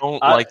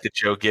don't like the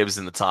Joe Gibbs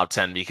in the top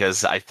 10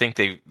 because I think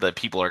the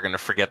people are going to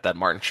forget that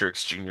Martin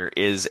Truex Jr.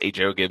 is a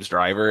Joe Gibbs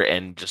driver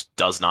and just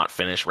does not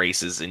finish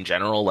races in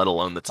general, let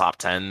alone the top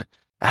 10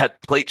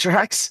 at plate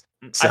tracks.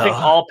 So, I think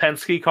all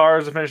Penske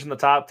cars to finish in the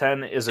top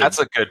 10 that's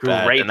a good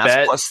bet. Great and that's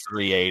bet. Plus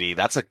 380.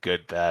 That's a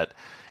good bet.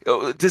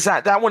 Does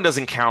that one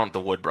doesn't count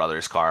the Wood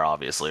Brothers car,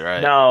 obviously,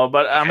 right? No,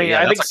 but I mean,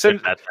 I think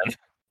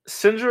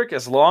Cindric,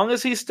 as long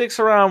as he sticks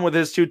around with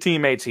his 2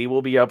 teammates, he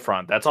will be up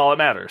front. That's all that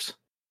matters.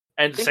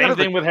 And same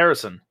thing with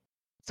Harrison.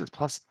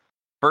 Plus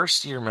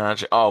first year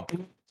match. Oh,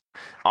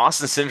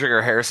 Austin Cindric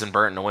or Harrison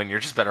Burton to win. You're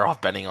just better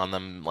off betting on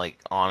them like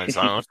on its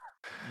own.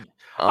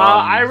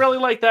 I really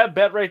like that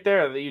bet right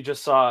there that you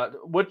just saw.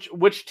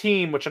 Which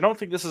team? Which I don't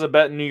think this is a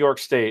bet in New York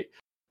State.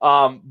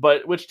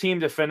 But which team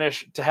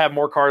to have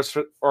more cars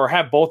or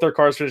have both their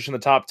cars finish in the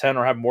top 10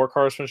 or have more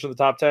cars finish in the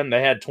top 10?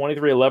 They had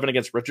 2311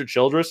 against Richard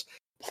Childress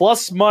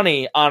plus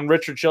money on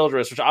Richard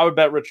Childress, which I would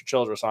bet Richard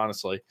Childress,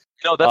 honestly.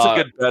 No, that's a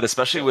good bet,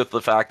 especially with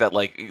the fact that,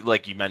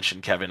 like you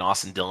mentioned, Kevin,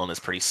 Austin Dillon is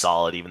pretty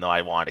solid, even though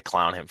I wanted to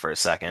clown him for a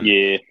second.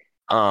 Yeah.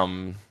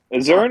 Um,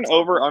 Is there an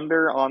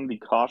over/under on the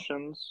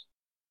cautions?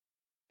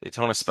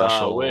 Daytona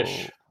Special.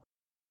 Wish.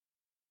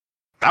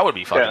 That would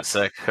be fucking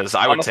sick, because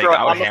I would hammer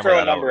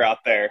a number over. out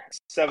there.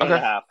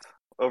 7.5.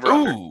 Over.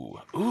 Ooh.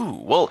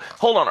 Well,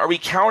 hold on. Are we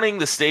counting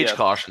the stage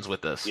cautions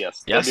with this?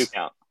 Yes. They do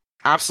count.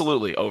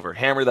 Absolutely. Over.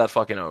 Hammer that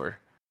fucking over.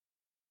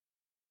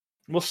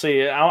 We'll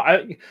see.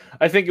 I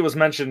think it was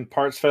mentioned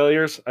parts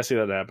failures. I see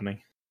that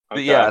happening.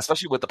 Okay. Yeah,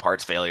 especially with the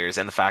parts failures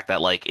and the fact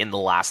that, like, in the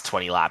last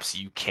 20 laps,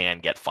 you can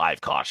get 5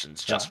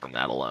 cautions just from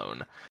that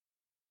alone.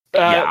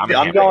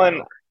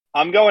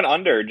 I'm going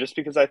under just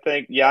because I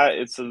think,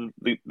 it's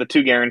the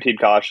 2 guaranteed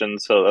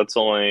cautions, so that's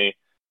only...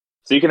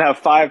 So you can have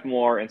 5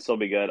 more and still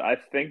be good. I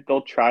think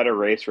they'll try to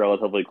race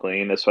relatively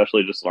clean,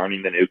 especially just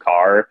learning the new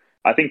car.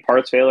 I think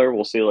parts failure,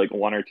 we'll see like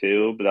 1 or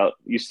 2, but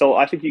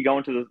I think you go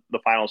into the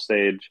final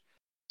stage,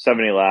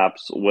 70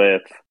 laps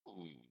with,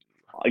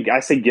 I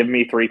say give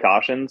me 3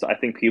 cautions. I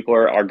think people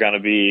are going to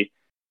be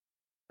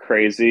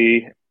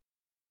crazy,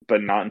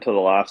 but not until the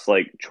last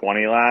like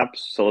 20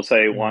 laps. So let's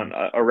say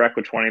a wreck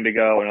with 20 to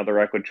go, another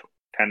wreck with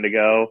 10 to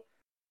go,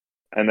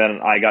 and then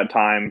I got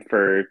time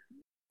for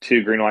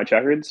 2 green, white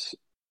checkers.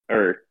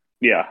 And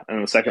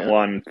the second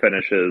one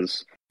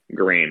finishes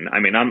green. I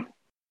mean,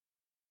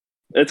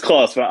 it's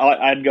close, but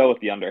I'd go with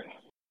the under.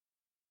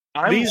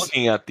 I'm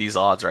looking at these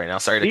odds right now.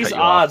 Sorry to cut you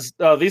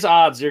off. These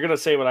odds, you're gonna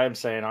say what I'm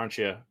saying, aren't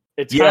you?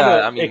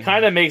 It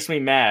kind of makes me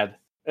mad,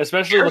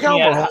 especially looking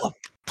at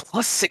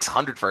plus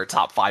 600 for a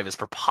top 5 is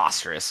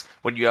preposterous.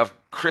 When you have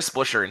Chris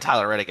Buescher and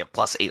Tyler Reddick at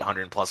plus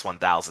 800 and plus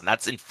 1,000,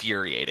 that's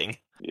infuriating.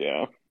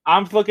 Yeah.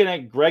 I'm looking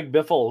at Greg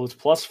Biffle, who's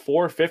plus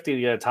 450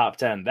 to get a top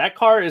 10. That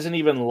car isn't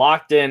even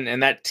locked in,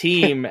 and that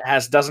team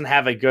doesn't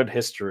have a good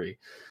history.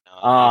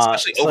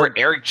 Especially over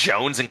Eric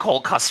Jones and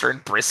Cole Custer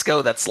and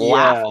Briscoe, that's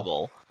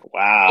laughable.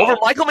 Wow. Over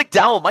Michael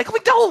McDowell. Michael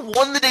McDowell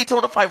won the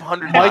Daytona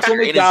 500. Michael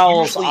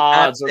McDowell's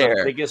odds are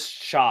the biggest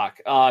shock.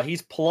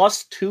 He's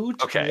plus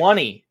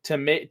 220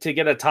 to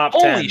get a top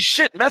 10. Holy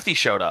shit, Methy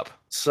showed up.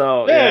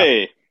 So,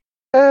 hey.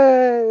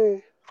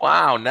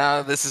 Wow,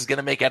 now this is going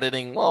to make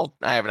editing... Well,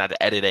 I haven't had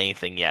to edit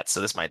anything yet, so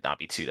this might not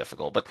be too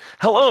difficult. But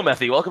hello,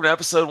 Methy. Welcome to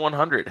episode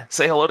 100.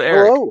 Say hello to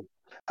Eric.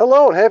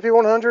 Hello. Happy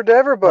 100 to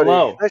everybody.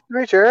 Hello. Nice to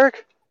meet you,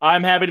 Eric.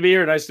 I'm happy to be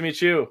here. Nice to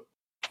meet you.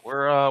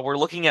 We're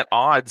looking at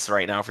odds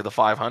right now for the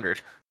 500.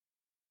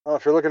 Oh,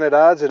 if you're looking at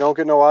odds, they don't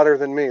get no odder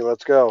than me.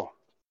 Let's go.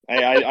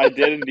 Hey, I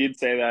did indeed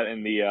say that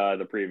in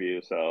the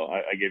preview, so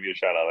I gave you a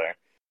shout out there.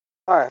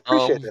 All right,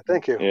 appreciate it.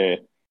 Thank you. Yeah.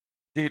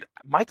 Dude,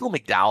 Michael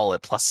McDowell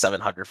at plus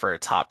 700 for a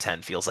top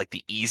 10 feels like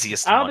the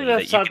easiest money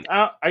that you can...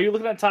 Are you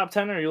looking at top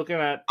 10 or are you looking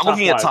at I'm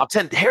looking at top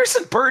 10.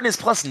 Harrison Burton is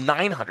plus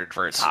 900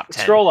 for a top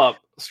 10. Scroll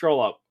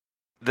up.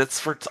 That's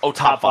for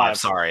top 5.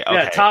 Sorry. Okay.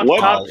 Yeah, top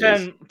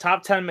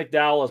 10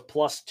 McDowell is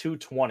plus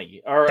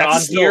 220. Or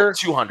that's on here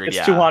 200,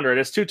 it's 200.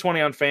 It's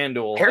 220 on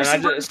FanDuel.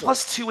 Harrison Burton is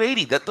plus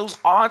 280. Those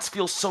odds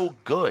feel so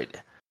good.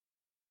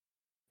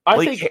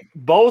 I think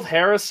both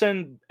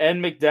Harrison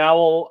and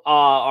McDowell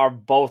are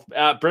both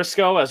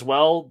Briscoe as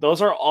well.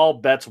 Those are all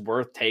bets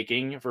worth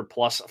taking for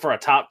a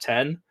top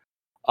 10.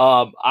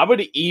 I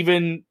would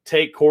even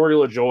take Corey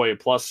LaJoie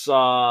plus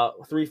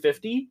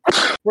 350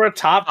 for a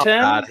top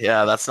 10. Bad.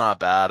 Yeah, that's not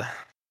bad.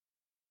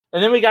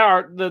 And then we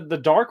got the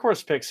dark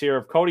horse picks here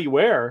of Cody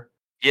Ware.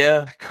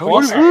 Yeah,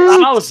 Cody Ware.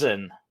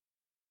 1,000.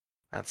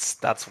 That's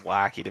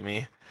wacky to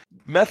me.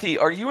 Methy,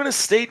 are you in a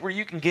state where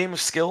you can game of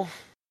skill?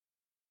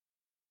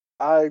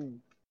 I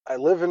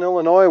live in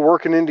Illinois,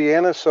 work in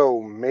Indiana,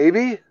 so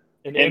maybe.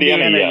 In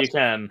Indiana yes. You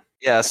can.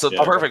 Yeah, so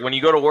perfect. When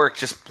you go to work,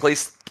 just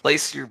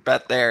place your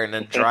bet there and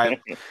then drive.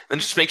 Then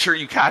just make sure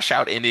you cash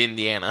out in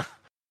Indiana.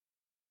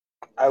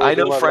 I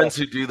know friends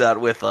who do that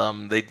with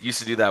they used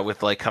to do that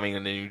with like coming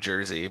into New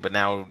Jersey, but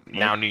now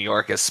New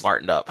York has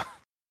smartened up.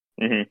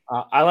 Mm-hmm.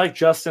 I like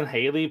Justin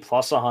Haley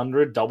plus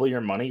 100, double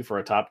your money for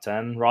a top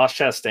 10. Ross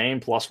Chastain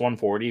plus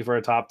 140 for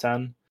a top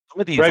 10.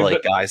 Some of these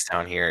guys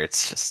down here,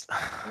 it's just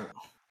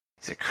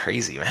these are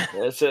crazy, man.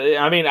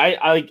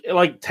 I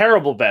like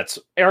terrible bets.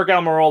 Eric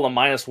Almirola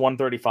minus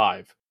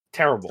 135.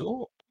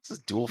 Terrible. This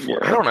is dual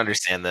forecast. I don't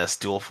understand this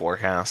dual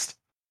forecast.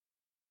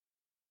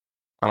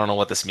 I don't know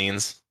what this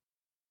means.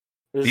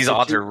 These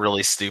odds are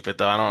really stupid,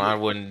 though. I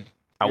wouldn't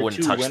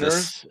touch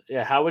this.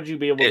 Yeah, how would you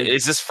be able to?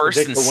 Is this first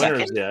and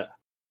second? Yet?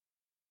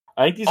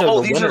 I think these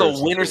are the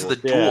winners of the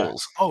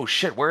duels. Oh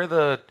shit, where are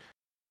the?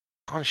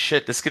 Oh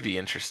shit, this could be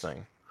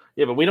interesting.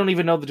 Yeah, but we don't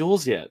even know the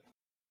duels yet.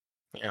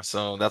 Yeah,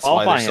 so that's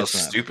why they're so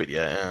stupid.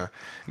 Yeah.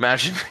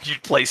 Imagine you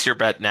place your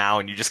bet now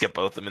and you just get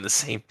both of them in the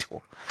same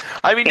duel.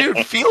 I mean,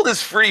 dude, field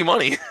is free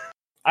money.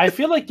 I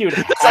feel like you would.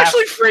 That's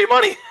actually free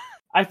money.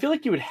 I feel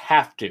like you would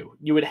have to.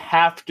 You would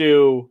have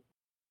to.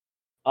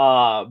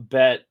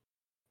 Bet.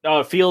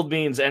 Field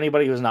means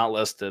anybody who's not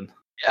listed.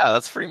 Yeah,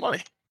 that's free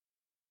money.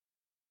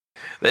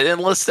 They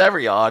didn't list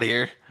every odd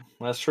here.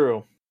 That's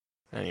true.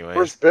 Anyway,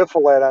 where's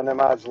Biffle at on them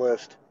odds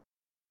list?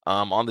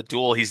 On the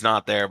duel, he's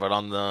not there, but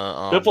on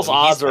the Biffle's I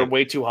mean, he's odds are like-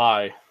 way too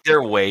high.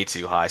 they're way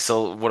too high.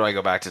 So what do I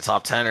go back to,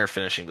 top 10 or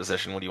finishing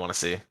position? What do you want to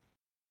see?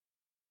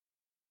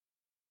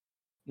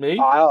 Me?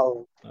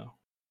 I'll, What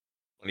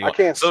do you I want-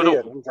 can't so see no,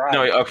 it. I'm driving.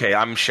 no, okay,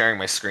 I'm sharing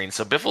my screen.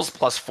 So Biffle's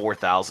plus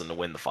 4,000 to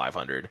win the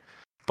 500,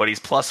 but he's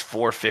plus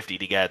 450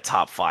 to get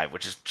top 5,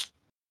 which is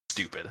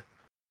stupid.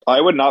 I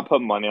would not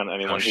put money on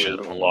anyone Oh, who shit,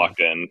 isn't hold locked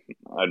in.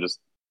 I just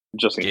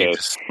in Gabe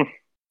case.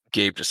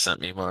 Gabe just sent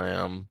me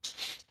my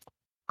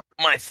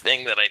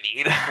thing that I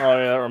need. Oh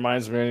yeah, that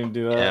reminds me. I need to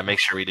do that. Yeah, make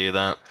sure we do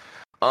that.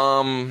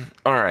 All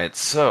right,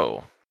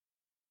 so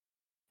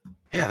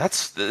yeah,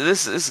 this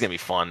is gonna be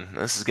fun.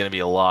 This is gonna be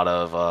a lot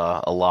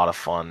of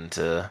fun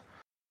to.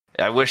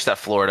 I wish that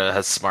Florida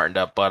has smartened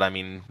up, but I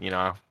mean,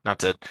 not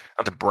to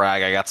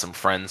brag, I got some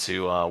friends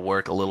who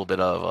work a little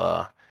bit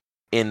of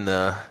in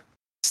the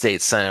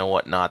state senate and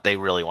whatnot. They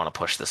really want to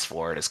push this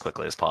forward as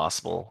quickly as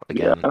possible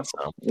again. Yeah.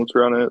 So Let's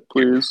run it,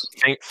 please.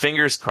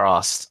 fingers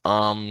crossed.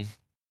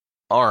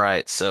 All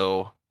right,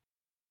 so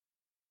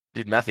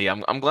dude, Methy,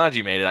 I'm glad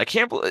you made it. I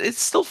can't believe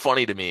it's still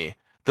funny to me.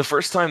 The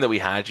first time that we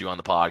had you on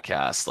the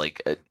podcast,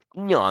 like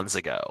eons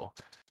ago,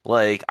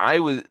 like I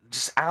was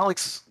just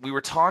Alex. We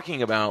were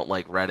talking about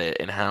like Reddit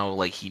and how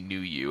like he knew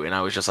you, and I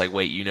was just like,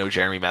 wait, you know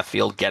Jeremy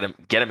Methfield? Get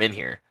him in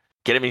here,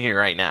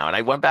 right now. And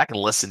I went back and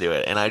listened to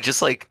it, and I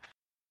just like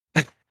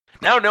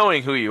now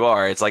knowing who you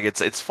are, it's like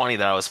it's funny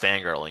that I was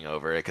fangirling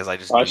over it because I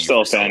just I'm knew you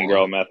still for so long.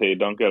 fangirl Methy.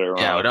 Don't get it wrong.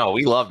 Yeah, no,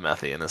 we love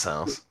Methy in this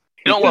house.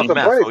 We don't That's love the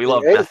Meth, funny but we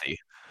love thing, eh? Methy.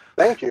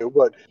 Thank you,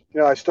 but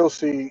I still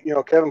see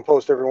Kevin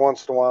post every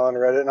once in a while on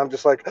Reddit, and I'm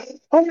just like,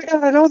 oh my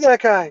god, I know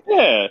that guy.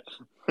 Yeah.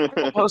 I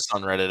don't post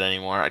on Reddit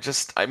anymore.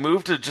 I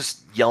moved to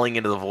just yelling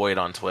into the void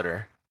on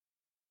Twitter.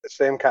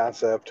 Same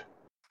concept.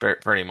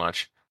 Pretty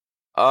much.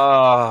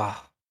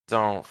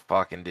 Don't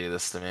fucking do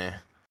this to me.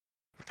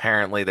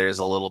 Apparently, there's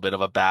a little bit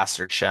of a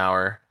bastard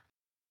shower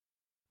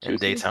in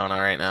Juicy? Daytona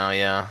right now.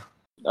 Yeah,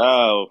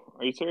 Oh,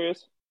 are you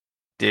serious?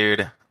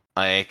 dude.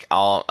 Like,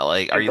 are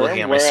you Where-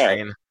 looking at my where at?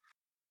 screen?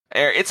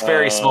 It's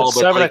very small, It's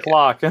but 7 like,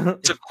 o'clock.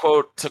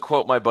 to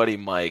quote my buddy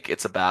Mike,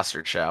 it's a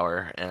bastard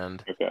shower,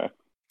 and Okay.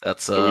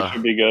 that's So we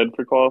should be good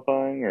for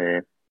qualifying,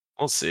 or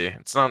we'll see.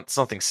 It's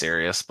nothing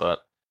serious, but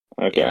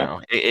okay.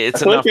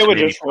 it's I feel like enough they to would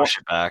maybe just push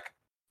it back.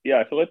 Yeah,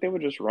 I feel like they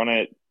would just run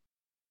it.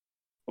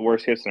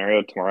 Worst case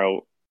scenario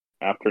tomorrow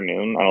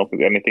afternoon. I don't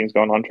think anything's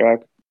going on track.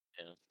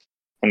 Yeah.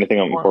 Anything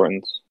of Or-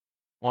 importance?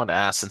 I wanted to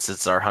ask, since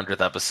it's our 100th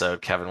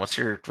episode, Kevin, what's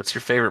your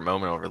favorite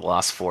moment over the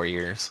last 4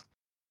 years?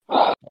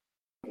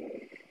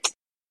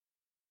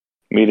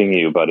 Meeting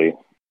you, buddy.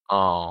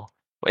 Oh,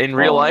 in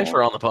real life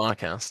or on the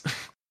podcast?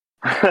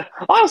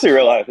 Honestly,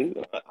 real life.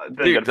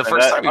 Dude, the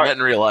first time we met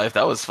in real life,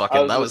 that was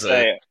fucking. That was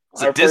a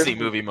Disney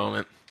movie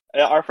moment.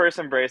 Our first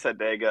embrace at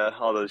Dega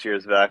all those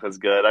years back was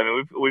good. I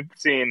mean, we've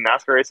seen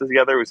NASCAR races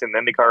together. We've seen the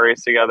IndyCar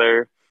race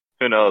together.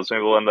 Who knows?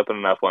 Maybe we'll end up in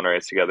an F1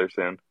 race together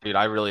soon. Dude,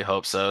 I really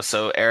hope so.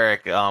 So,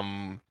 Eric,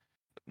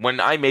 when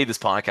I made this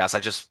podcast, I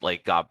just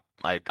like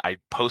I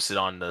posted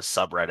on the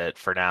subreddit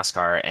for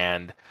NASCAR,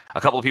 and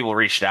a couple of people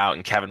reached out,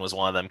 and Kevin was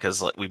one of them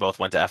because we both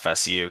went to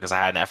FSU because I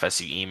had an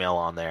FSU email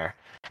on there.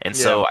 And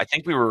so I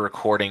think we were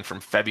recording from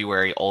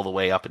February all the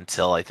way up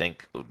until I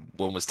think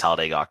when was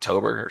Talladega,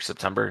 October or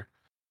September?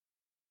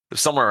 It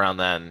was somewhere around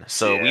then.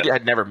 So we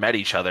had never met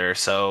each other.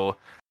 So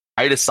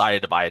I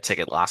decided to buy a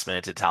ticket last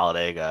minute to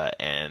Talladega,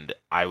 and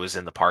I was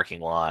in the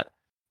parking lot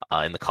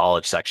in the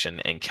college section,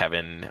 and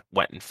Kevin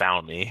went and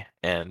found me,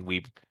 and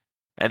we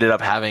ended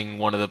up having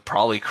one of the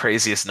probably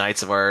craziest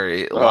nights of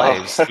our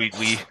lives. We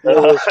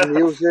There was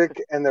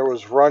music, and there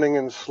was running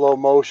in slow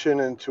motion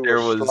into There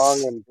a was-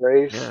 strong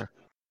embrace. yeah.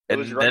 It And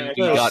was then running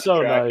we That was got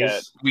so track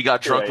nice. we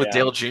got drunk 2 with a.m.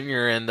 Dale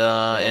Jr.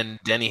 and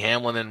Denny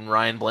Hamlin and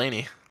Ryan Blaney.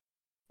 It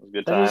was a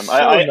good That time. is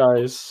so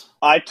nice.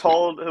 I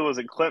told who was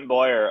it, Clint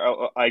Boyer.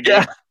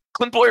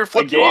 Clint Boyer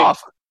flipped you gave-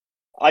 off.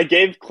 I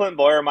gave Clint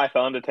Boyer my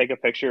phone to take a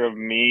picture of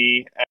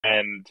me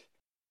and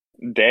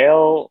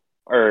Dale,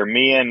 or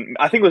me and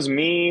I think it was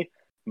me,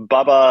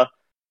 Bubba.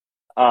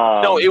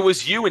 No, it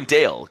was you and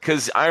Dale,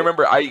 because I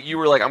remember you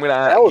were like, I'm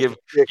That gonna was give. a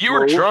dick You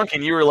were move. drunk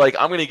and you were like,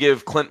 I'm gonna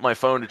give Clint my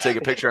phone to take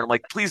a picture. And I'm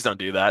like, please don't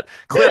do that.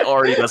 Clint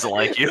already doesn't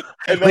like you.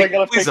 and then I Like,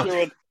 got a please picture don't.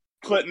 with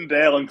Clint and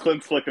Dale, and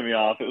Clint's flicking me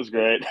off. It was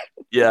great.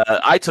 Yeah,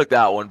 I took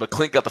that one, but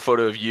Clint got the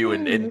photo of you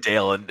and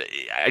Dale, and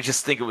I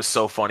just think it was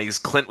so funny because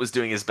Clint was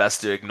doing his best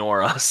to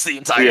ignore us the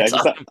entire Yeah,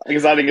 time.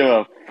 because I didn't give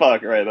a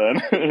fuck right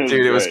then.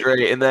 Dude, it was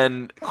great. And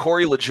then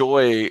Corey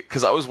LaJoy,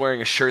 because I was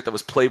wearing a shirt that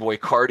was Playboy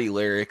Cardi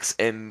lyrics,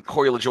 and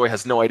Corey LaJoy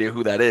has no idea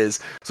who that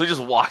is. So he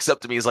just walks up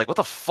to me. He's like, what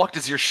the fuck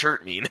does your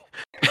shirt mean?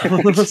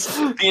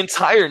 The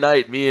entire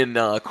night, me and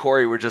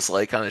Corey were just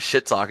like kind of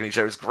shit talking each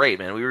other. It was great,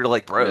 man. We were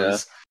like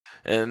bros.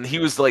 And he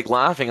was like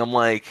laughing. I'm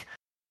like,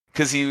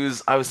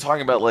 because I was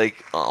talking about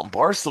like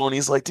Barstool, and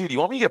he's like, dude, you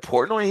want me to get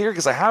Portnoy here?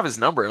 Because I have his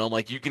number. And I'm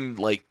like, you can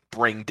like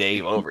bring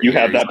Dave over You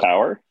here. have He's that like,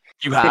 power?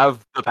 you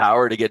have the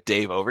power to get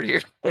Dave over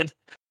here. And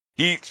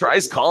he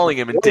tries calling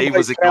him, and One Dave bite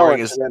was ignoring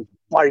challenge his. and then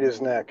bite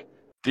his neck.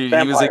 Dude,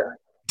 he was like, Vampire.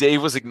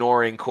 Dave was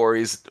ignoring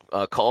Corey's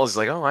calls. He's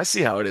like, oh, I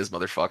see how it is,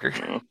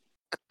 motherfucker.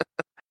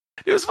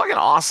 It was fucking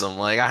awesome.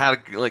 Like I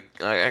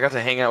got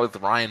to hang out with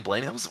Ryan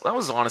Blaney. That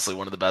was honestly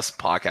one of the best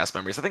podcast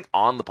memories. I think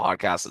on the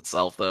podcast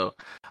itself, though,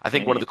 I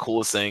think one of the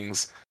coolest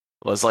things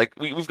was like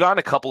we've gotten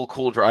a couple of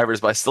cool drivers,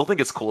 but I still think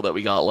it's cool that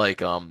we got like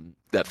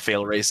that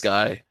fail race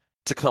guy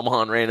to come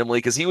on randomly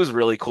because he was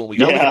really cool. We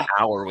got like an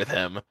hour with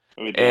him.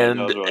 And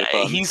really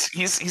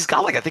he's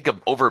got like I think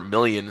over 1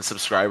 million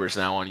subscribers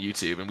now on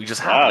YouTube, and we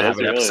just happened to have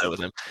an episode with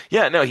him.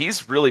 Yeah, no,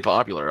 he's really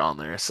popular on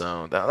there,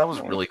 so that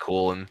was really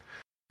cool. And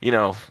you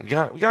know, we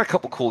got a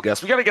couple cool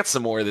guests. We got to get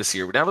some more this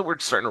year. Now that we're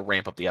starting to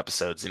ramp up the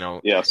episodes, you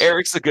know,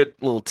 Eric's a good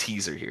little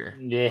teaser here.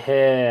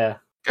 Yeah,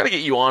 got to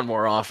get you on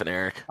more often,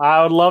 Eric.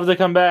 I would love to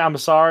come back. I'm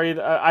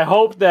sorry. I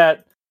hope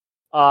that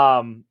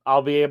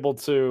I'll be able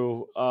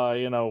to,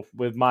 you know,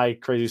 with my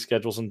crazy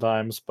schedule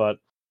sometimes. But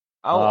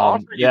I'll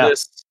offer you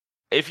this.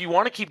 If you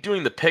want to keep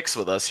doing the picks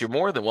with us, you're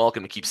more than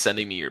welcome to keep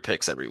sending me your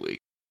picks every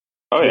week.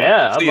 Oh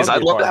yeah, please.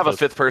 I'd love to have a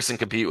fifth person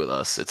compete with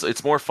us.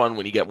 It's more fun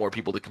when you get more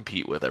people to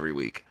compete with every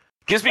week.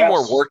 It gives me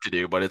more work to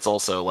do, but it's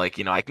also like,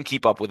 you know, I can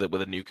keep up with it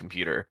with a new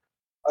computer.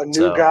 A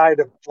new guy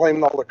to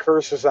blame all the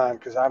curses on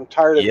because I'm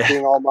tired of it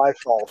being all my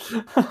fault.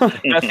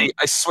 Matthew,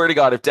 I swear to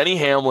God, if Denny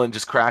Hamlin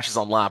just crashes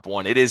on lap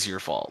 1, it is your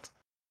fault.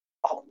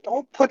 Oh,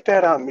 don't put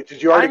that on me.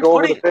 Did you already go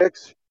over the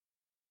picks?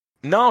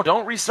 No,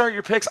 don't restart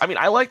your picks. I mean,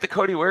 I like the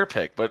Cody Ware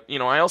pick, but you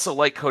know, I also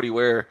like Cody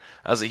Ware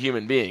as a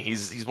human being.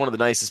 He's one of the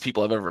nicest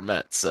people I've ever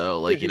met.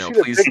 So, like,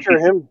 please. Did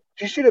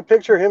you see the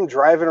picture of him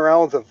driving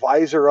around with the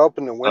visor up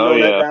and the window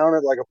net down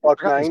at like a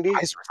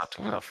 $1.90?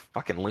 What a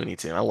fucking Looney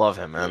Tune! I love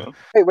him, man. Yeah.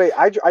 Hey, wait!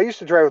 I used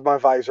to drive with my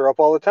visor up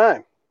all the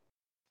time.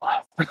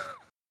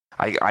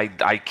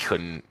 I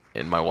couldn't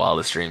in my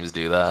wildest dreams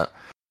do that.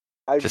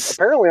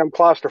 Apparently, I'm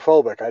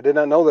claustrophobic. I did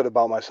not know that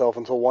about myself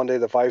until one day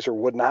the visor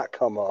would not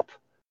come up.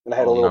 And I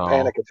had a little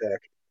panic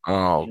attack.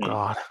 Oh,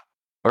 God.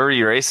 Where were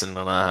you racing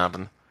when that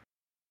happened?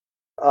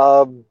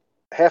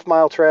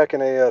 Half-mile track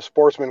in a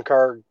sportsman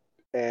car,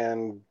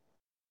 and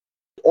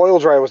oil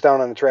dry was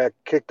down on the track,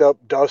 kicked up,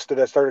 dusted.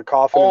 I started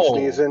coughing and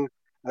sneezing,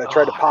 and I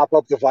tried to pop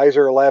up the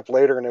visor a lap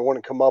later, and it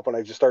wouldn't come up, and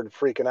I just started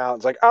freaking out.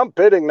 It's like, I'm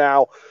pitting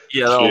now.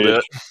 Yeah, that'll do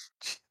it.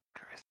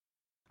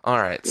 All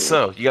right,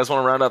 so you guys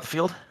want to round out the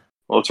field?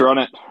 Let's run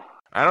it.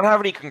 I don't have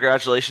any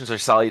congratulations or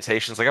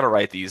salutations. I got to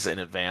write these in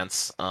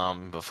advance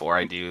before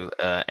I do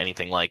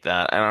anything like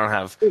that. I don't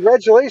have.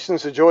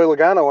 Congratulations to Joey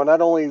Logano on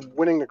not only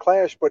winning the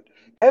Clash, but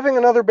having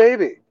another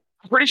baby.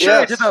 I'm pretty sure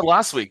I did that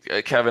last week,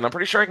 Kevin. I'm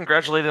pretty sure I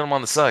congratulated him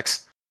on the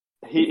sex.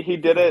 He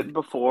did it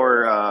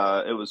before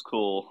it was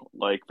cool,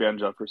 like Van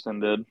Jefferson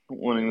did,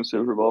 winning the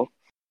Super Bowl.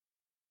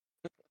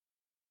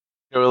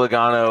 Joey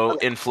Logano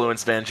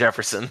influenced Van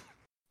Jefferson.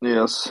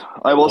 Yes.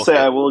 I will say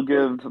I will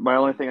give my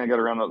only thing I got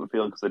to round out the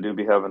field because I do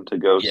be having to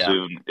go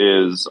soon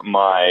is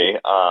my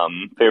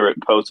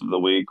favorite post of the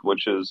week,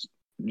 which is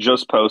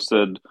just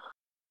posted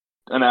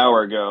an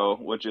hour ago,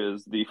 which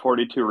is the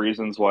 42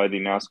 reasons why the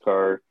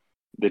NASCAR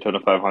Daytona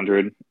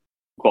 500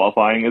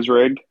 qualifying is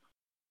rigged.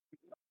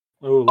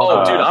 Ooh,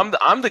 dude,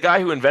 I'm the guy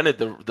who invented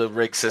the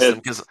rig system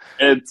because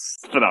it's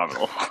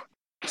phenomenal.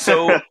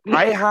 So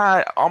I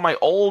had on my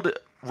old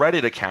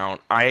Reddit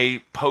account,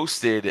 I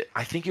posted,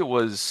 I think it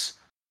was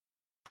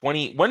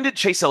when did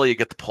Chase Elliott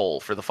get the pole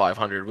for the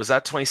 500? Was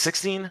that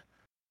 2016?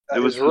 It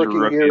was rookie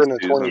year in the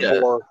 24. Yeah.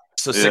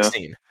 So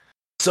 16.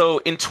 So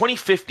in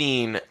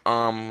 2015,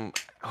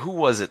 who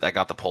was it that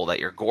got the pole that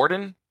year?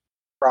 Gordon?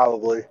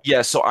 Probably.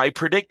 Yeah, so I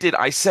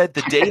said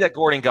the day that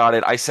Gordon got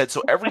it, I said,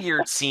 so every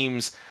year it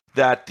seems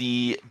that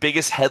the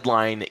biggest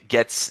headline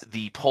gets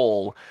the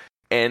pole.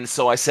 And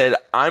so I said,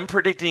 I'm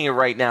predicting it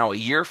right now. A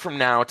year from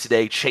now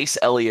today, Chase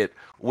Elliott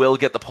will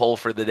get the pole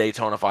for the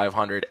Daytona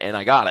 500, and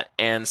I got it.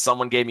 And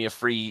someone gave me a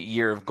free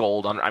year of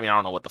gold. I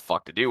don't know what the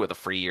fuck to do with a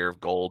free year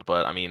of gold,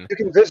 but I mean... You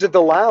can visit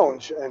the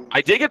lounge.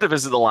 I did get to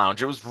visit the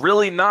lounge. It was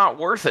really not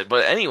worth it.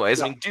 But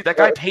anyways, I mean, dude, that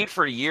guy paid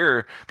for a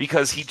year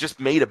because he just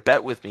made a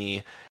bet with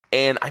me.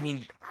 And I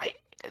mean,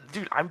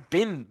 I've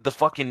been the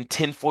fucking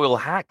tinfoil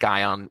hat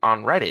guy on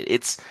Reddit.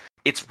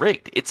 It's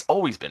rigged. It's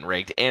always been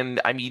rigged.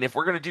 And I mean, if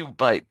we're gonna do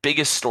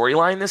biggest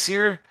storyline this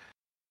year,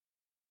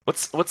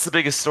 what's the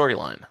biggest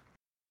storyline?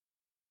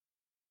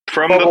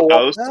 From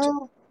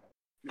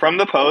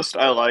the post,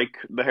 I like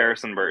the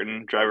Harrison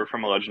Burton, driver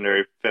from a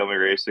legendary family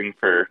racing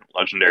for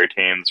legendary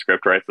team. The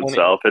script writes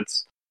itself.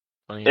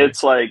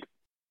 It's like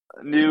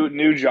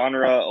new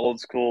genre, old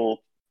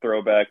school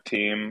throwback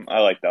team.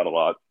 I like that a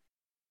lot.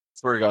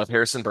 Swear to God,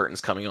 Harrison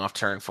Burton's coming off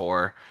turn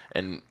 4,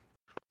 and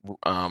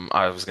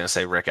I was going to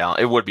say Rick Allen.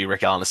 It would be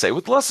Rick Allen to say,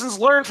 with lessons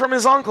learned from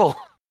his uncle.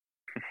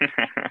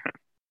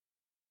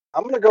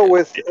 I'm going to go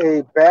with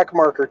a back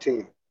marker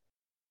team.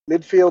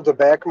 Midfield to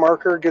back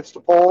marker gets the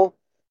pole.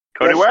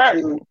 Cody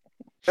Ware.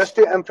 Just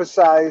to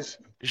emphasize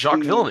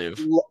Jacques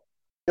Villeneuve.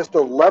 Just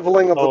the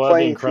leveling of the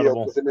playing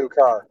field with a new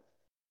car.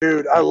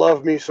 Dude, I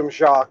love me some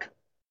Jacques.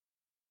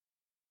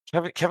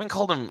 Kevin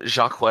called him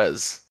Jacques.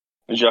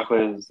 Jacques.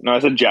 No, I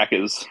said Jacques.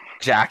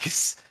 Jacques.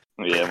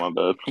 Yeah, my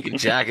bad. You can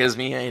Jacques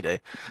me any day.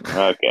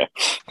 Okay.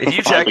 If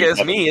you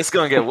Jacques me, it's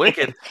going to get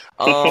wicked.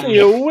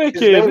 You're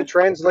wicked. His name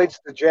translates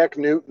to Jack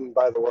Newton,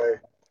 by the way.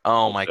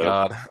 Oh my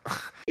god.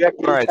 Jack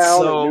All right,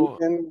 Newtown so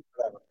and Newton.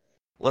 Whatever.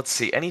 let's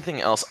see.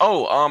 Anything else?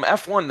 Oh,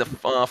 F1,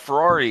 the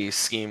Ferrari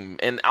scheme,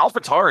 and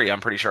AlphaTauri.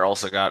 I'm pretty sure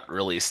also got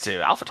released too.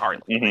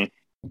 AlphaTauri.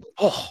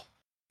 Oh,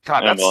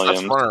 God, And that's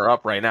Williams. runner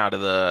up right now to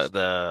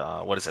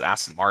the what is it,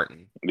 Aston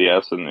Martin.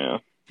 Yes, and yeah.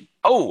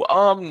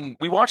 Oh,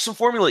 we watched some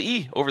Formula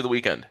E over the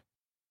weekend.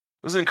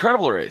 It was an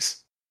incredible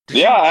race.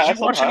 Did I you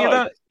saw watch any of that?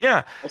 highlights.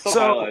 Yeah. I saw So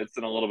highlights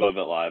and a little bit of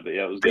it live, but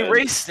yeah, it was they good.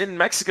 raced in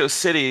Mexico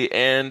City,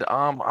 and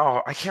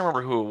I can't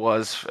remember who it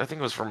was. I think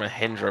it was from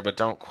Mahindra, but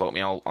don't quote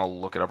me. I'll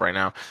look it up right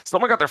now.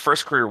 Someone got their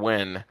first career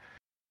win.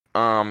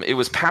 It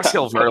was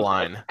Pascal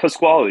Wehrlein.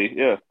 Pasquale,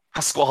 yeah.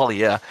 Pasquale,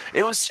 yeah.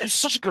 It was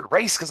such a good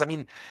race because I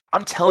mean,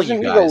 I'm telling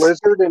Wasn't you he the guys,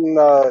 lizard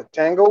in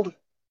Tangled?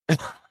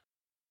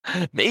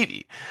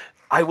 maybe.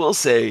 I will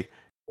say,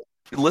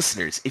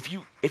 listeners, if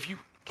you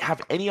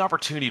have any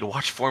opportunity to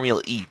watch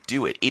Formula E,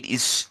 do it. It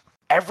is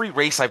every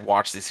race I've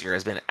watched this year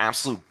has been an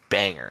absolute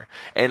banger.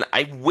 And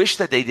I wish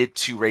that they did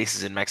 2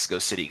 races in Mexico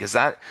City because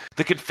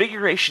the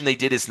configuration they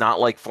did is not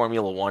like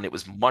Formula One. It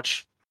was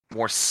much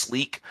more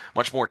sleek,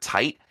 much more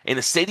tight. And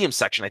the stadium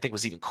section I think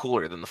was even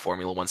cooler than the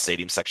Formula One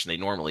stadium section they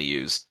normally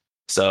use.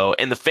 So,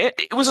 and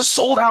it was a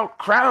sold out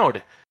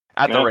crowd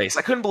at the race.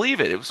 I couldn't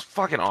believe it. It was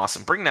fucking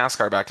awesome. Bring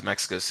NASCAR back to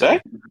Mexico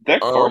City.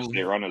 That course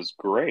they run is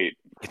great.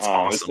 It's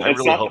awesome.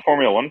 It's not the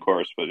Formula One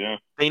course, but yeah.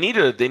 They need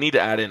to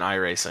add in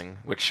iRacing,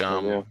 which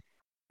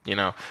you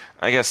know,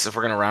 I guess if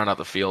we're gonna round out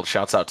the field,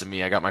 shouts out to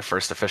me. I got my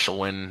first official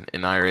win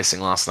in iRacing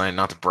last night.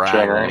 Not to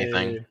brag or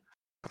anything.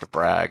 Not to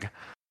brag.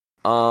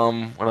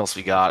 What else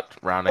we got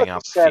rounding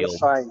out the field?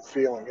 Satisfying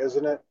feeling,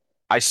 isn't it?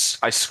 I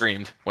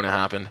screamed when it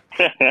happened.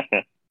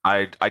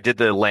 I did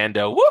the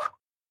Lando woo.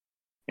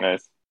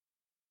 Nice.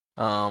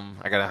 I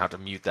gotta have to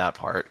mute that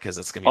part because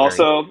it's gonna be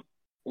also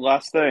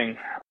last thing.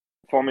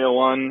 Formula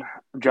One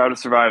Drive to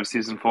Survive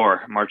Season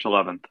 4, March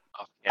 11th.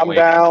 I'm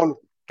down.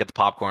 Get the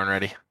popcorn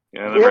ready.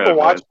 Yeah, we have a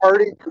watch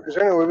party. Is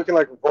there any way we can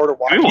record a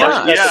watch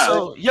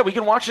party? Yeah, we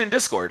can watch it in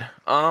Discord.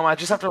 I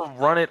just have to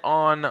run it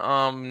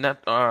on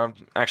net.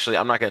 Actually,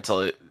 I'm not gonna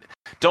tell you.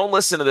 Don't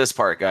listen to this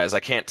part, guys. I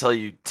can't tell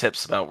you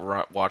tips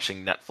about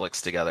watching Netflix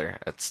together.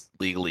 It's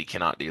legally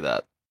cannot do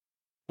that.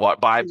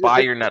 Buy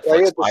your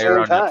Netflix. Buy your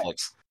own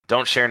Netflix.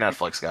 Don't share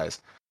Netflix,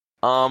 guys.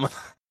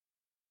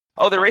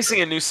 Oh, they're racing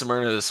in New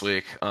Smyrna this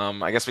week.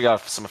 I guess we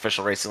got some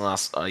official racing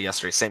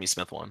yesterday. Sammy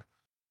Smith won.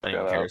 If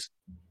anyone cares.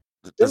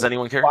 Does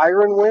anyone care?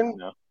 Byron win?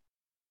 No.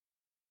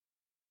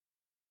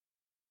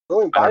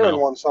 William Byron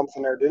won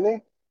something there, didn't he?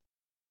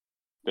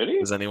 Did he?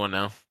 Does anyone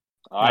know?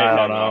 I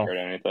have not heard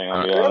anything.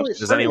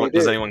 Does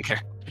anyone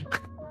care?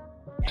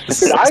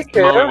 Did I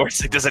care?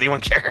 Does anyone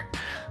care?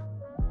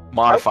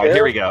 Modify.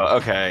 Here we go.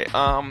 Okay.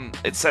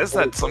 It says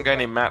that some guy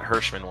named Matt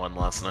Hirschman won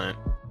last night.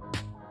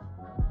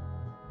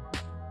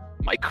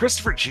 Mike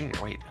Christopher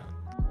Jr. Wait,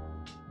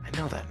 I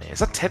know that name. Is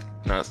that Ted?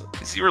 No,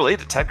 is he related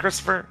to Ted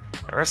Christopher?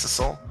 Rest his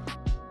soul.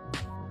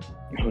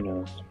 Who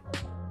knows?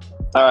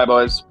 All right,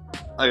 boys.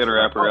 I gotta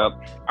wrap her up.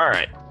 All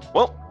right.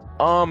 Well,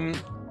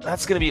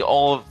 that's gonna be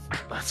all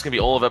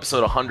of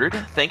episode 100.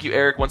 Thank you,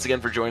 Eric, once again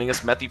for joining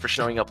us. Methy for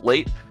showing up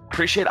late.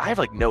 Appreciate it. I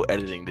have no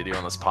editing to do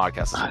on this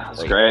podcast.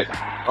 That's great.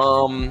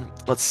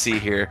 Let's see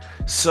here.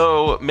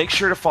 So make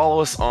sure to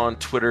follow us on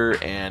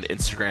Twitter and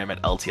Instagram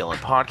at LTLN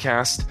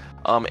Podcast.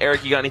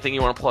 Eric, you got anything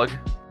you want to plug?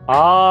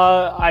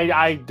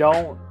 I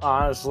don't,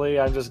 honestly.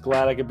 I'm just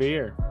glad I could be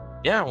here.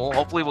 Yeah, well,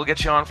 hopefully we'll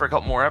get you on for a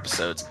couple more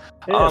episodes.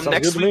 Yeah,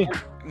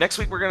 next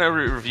week we're gonna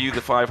review the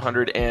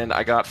 500, and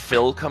I got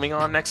Phil coming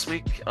on next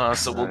week,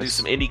 so we'll do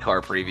some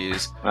IndyCar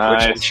previews.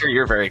 Which I'm sure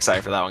you're very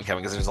excited for that one,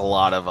 Kevin, because there's a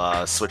lot of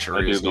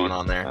switcheroos going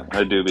on there.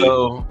 I do.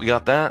 So we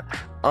got that.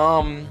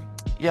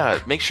 Yeah,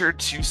 make sure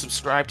to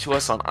subscribe to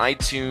us on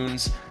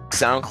iTunes,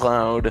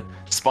 SoundCloud,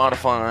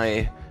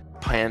 Spotify,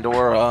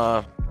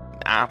 Pandora,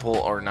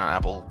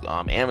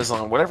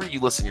 Amazon, whatever you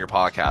listen to your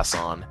podcasts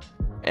on.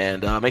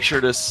 And make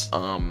sure to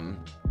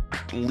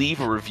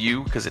leave a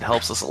review because it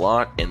helps us a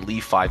lot, and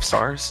leave 5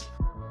 stars.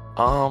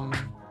 But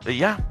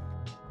yeah,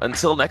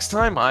 until next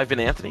time, I've been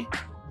Anthony.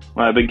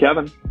 I've been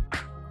Kevin.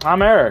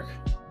 I'm Eric.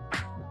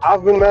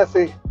 I've been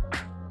Methy.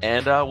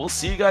 And we'll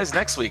see you guys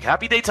next week.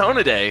 Happy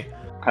Daytona Day.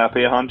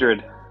 Happy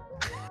 100.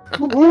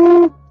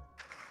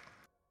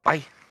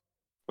 Bye.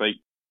 Bye.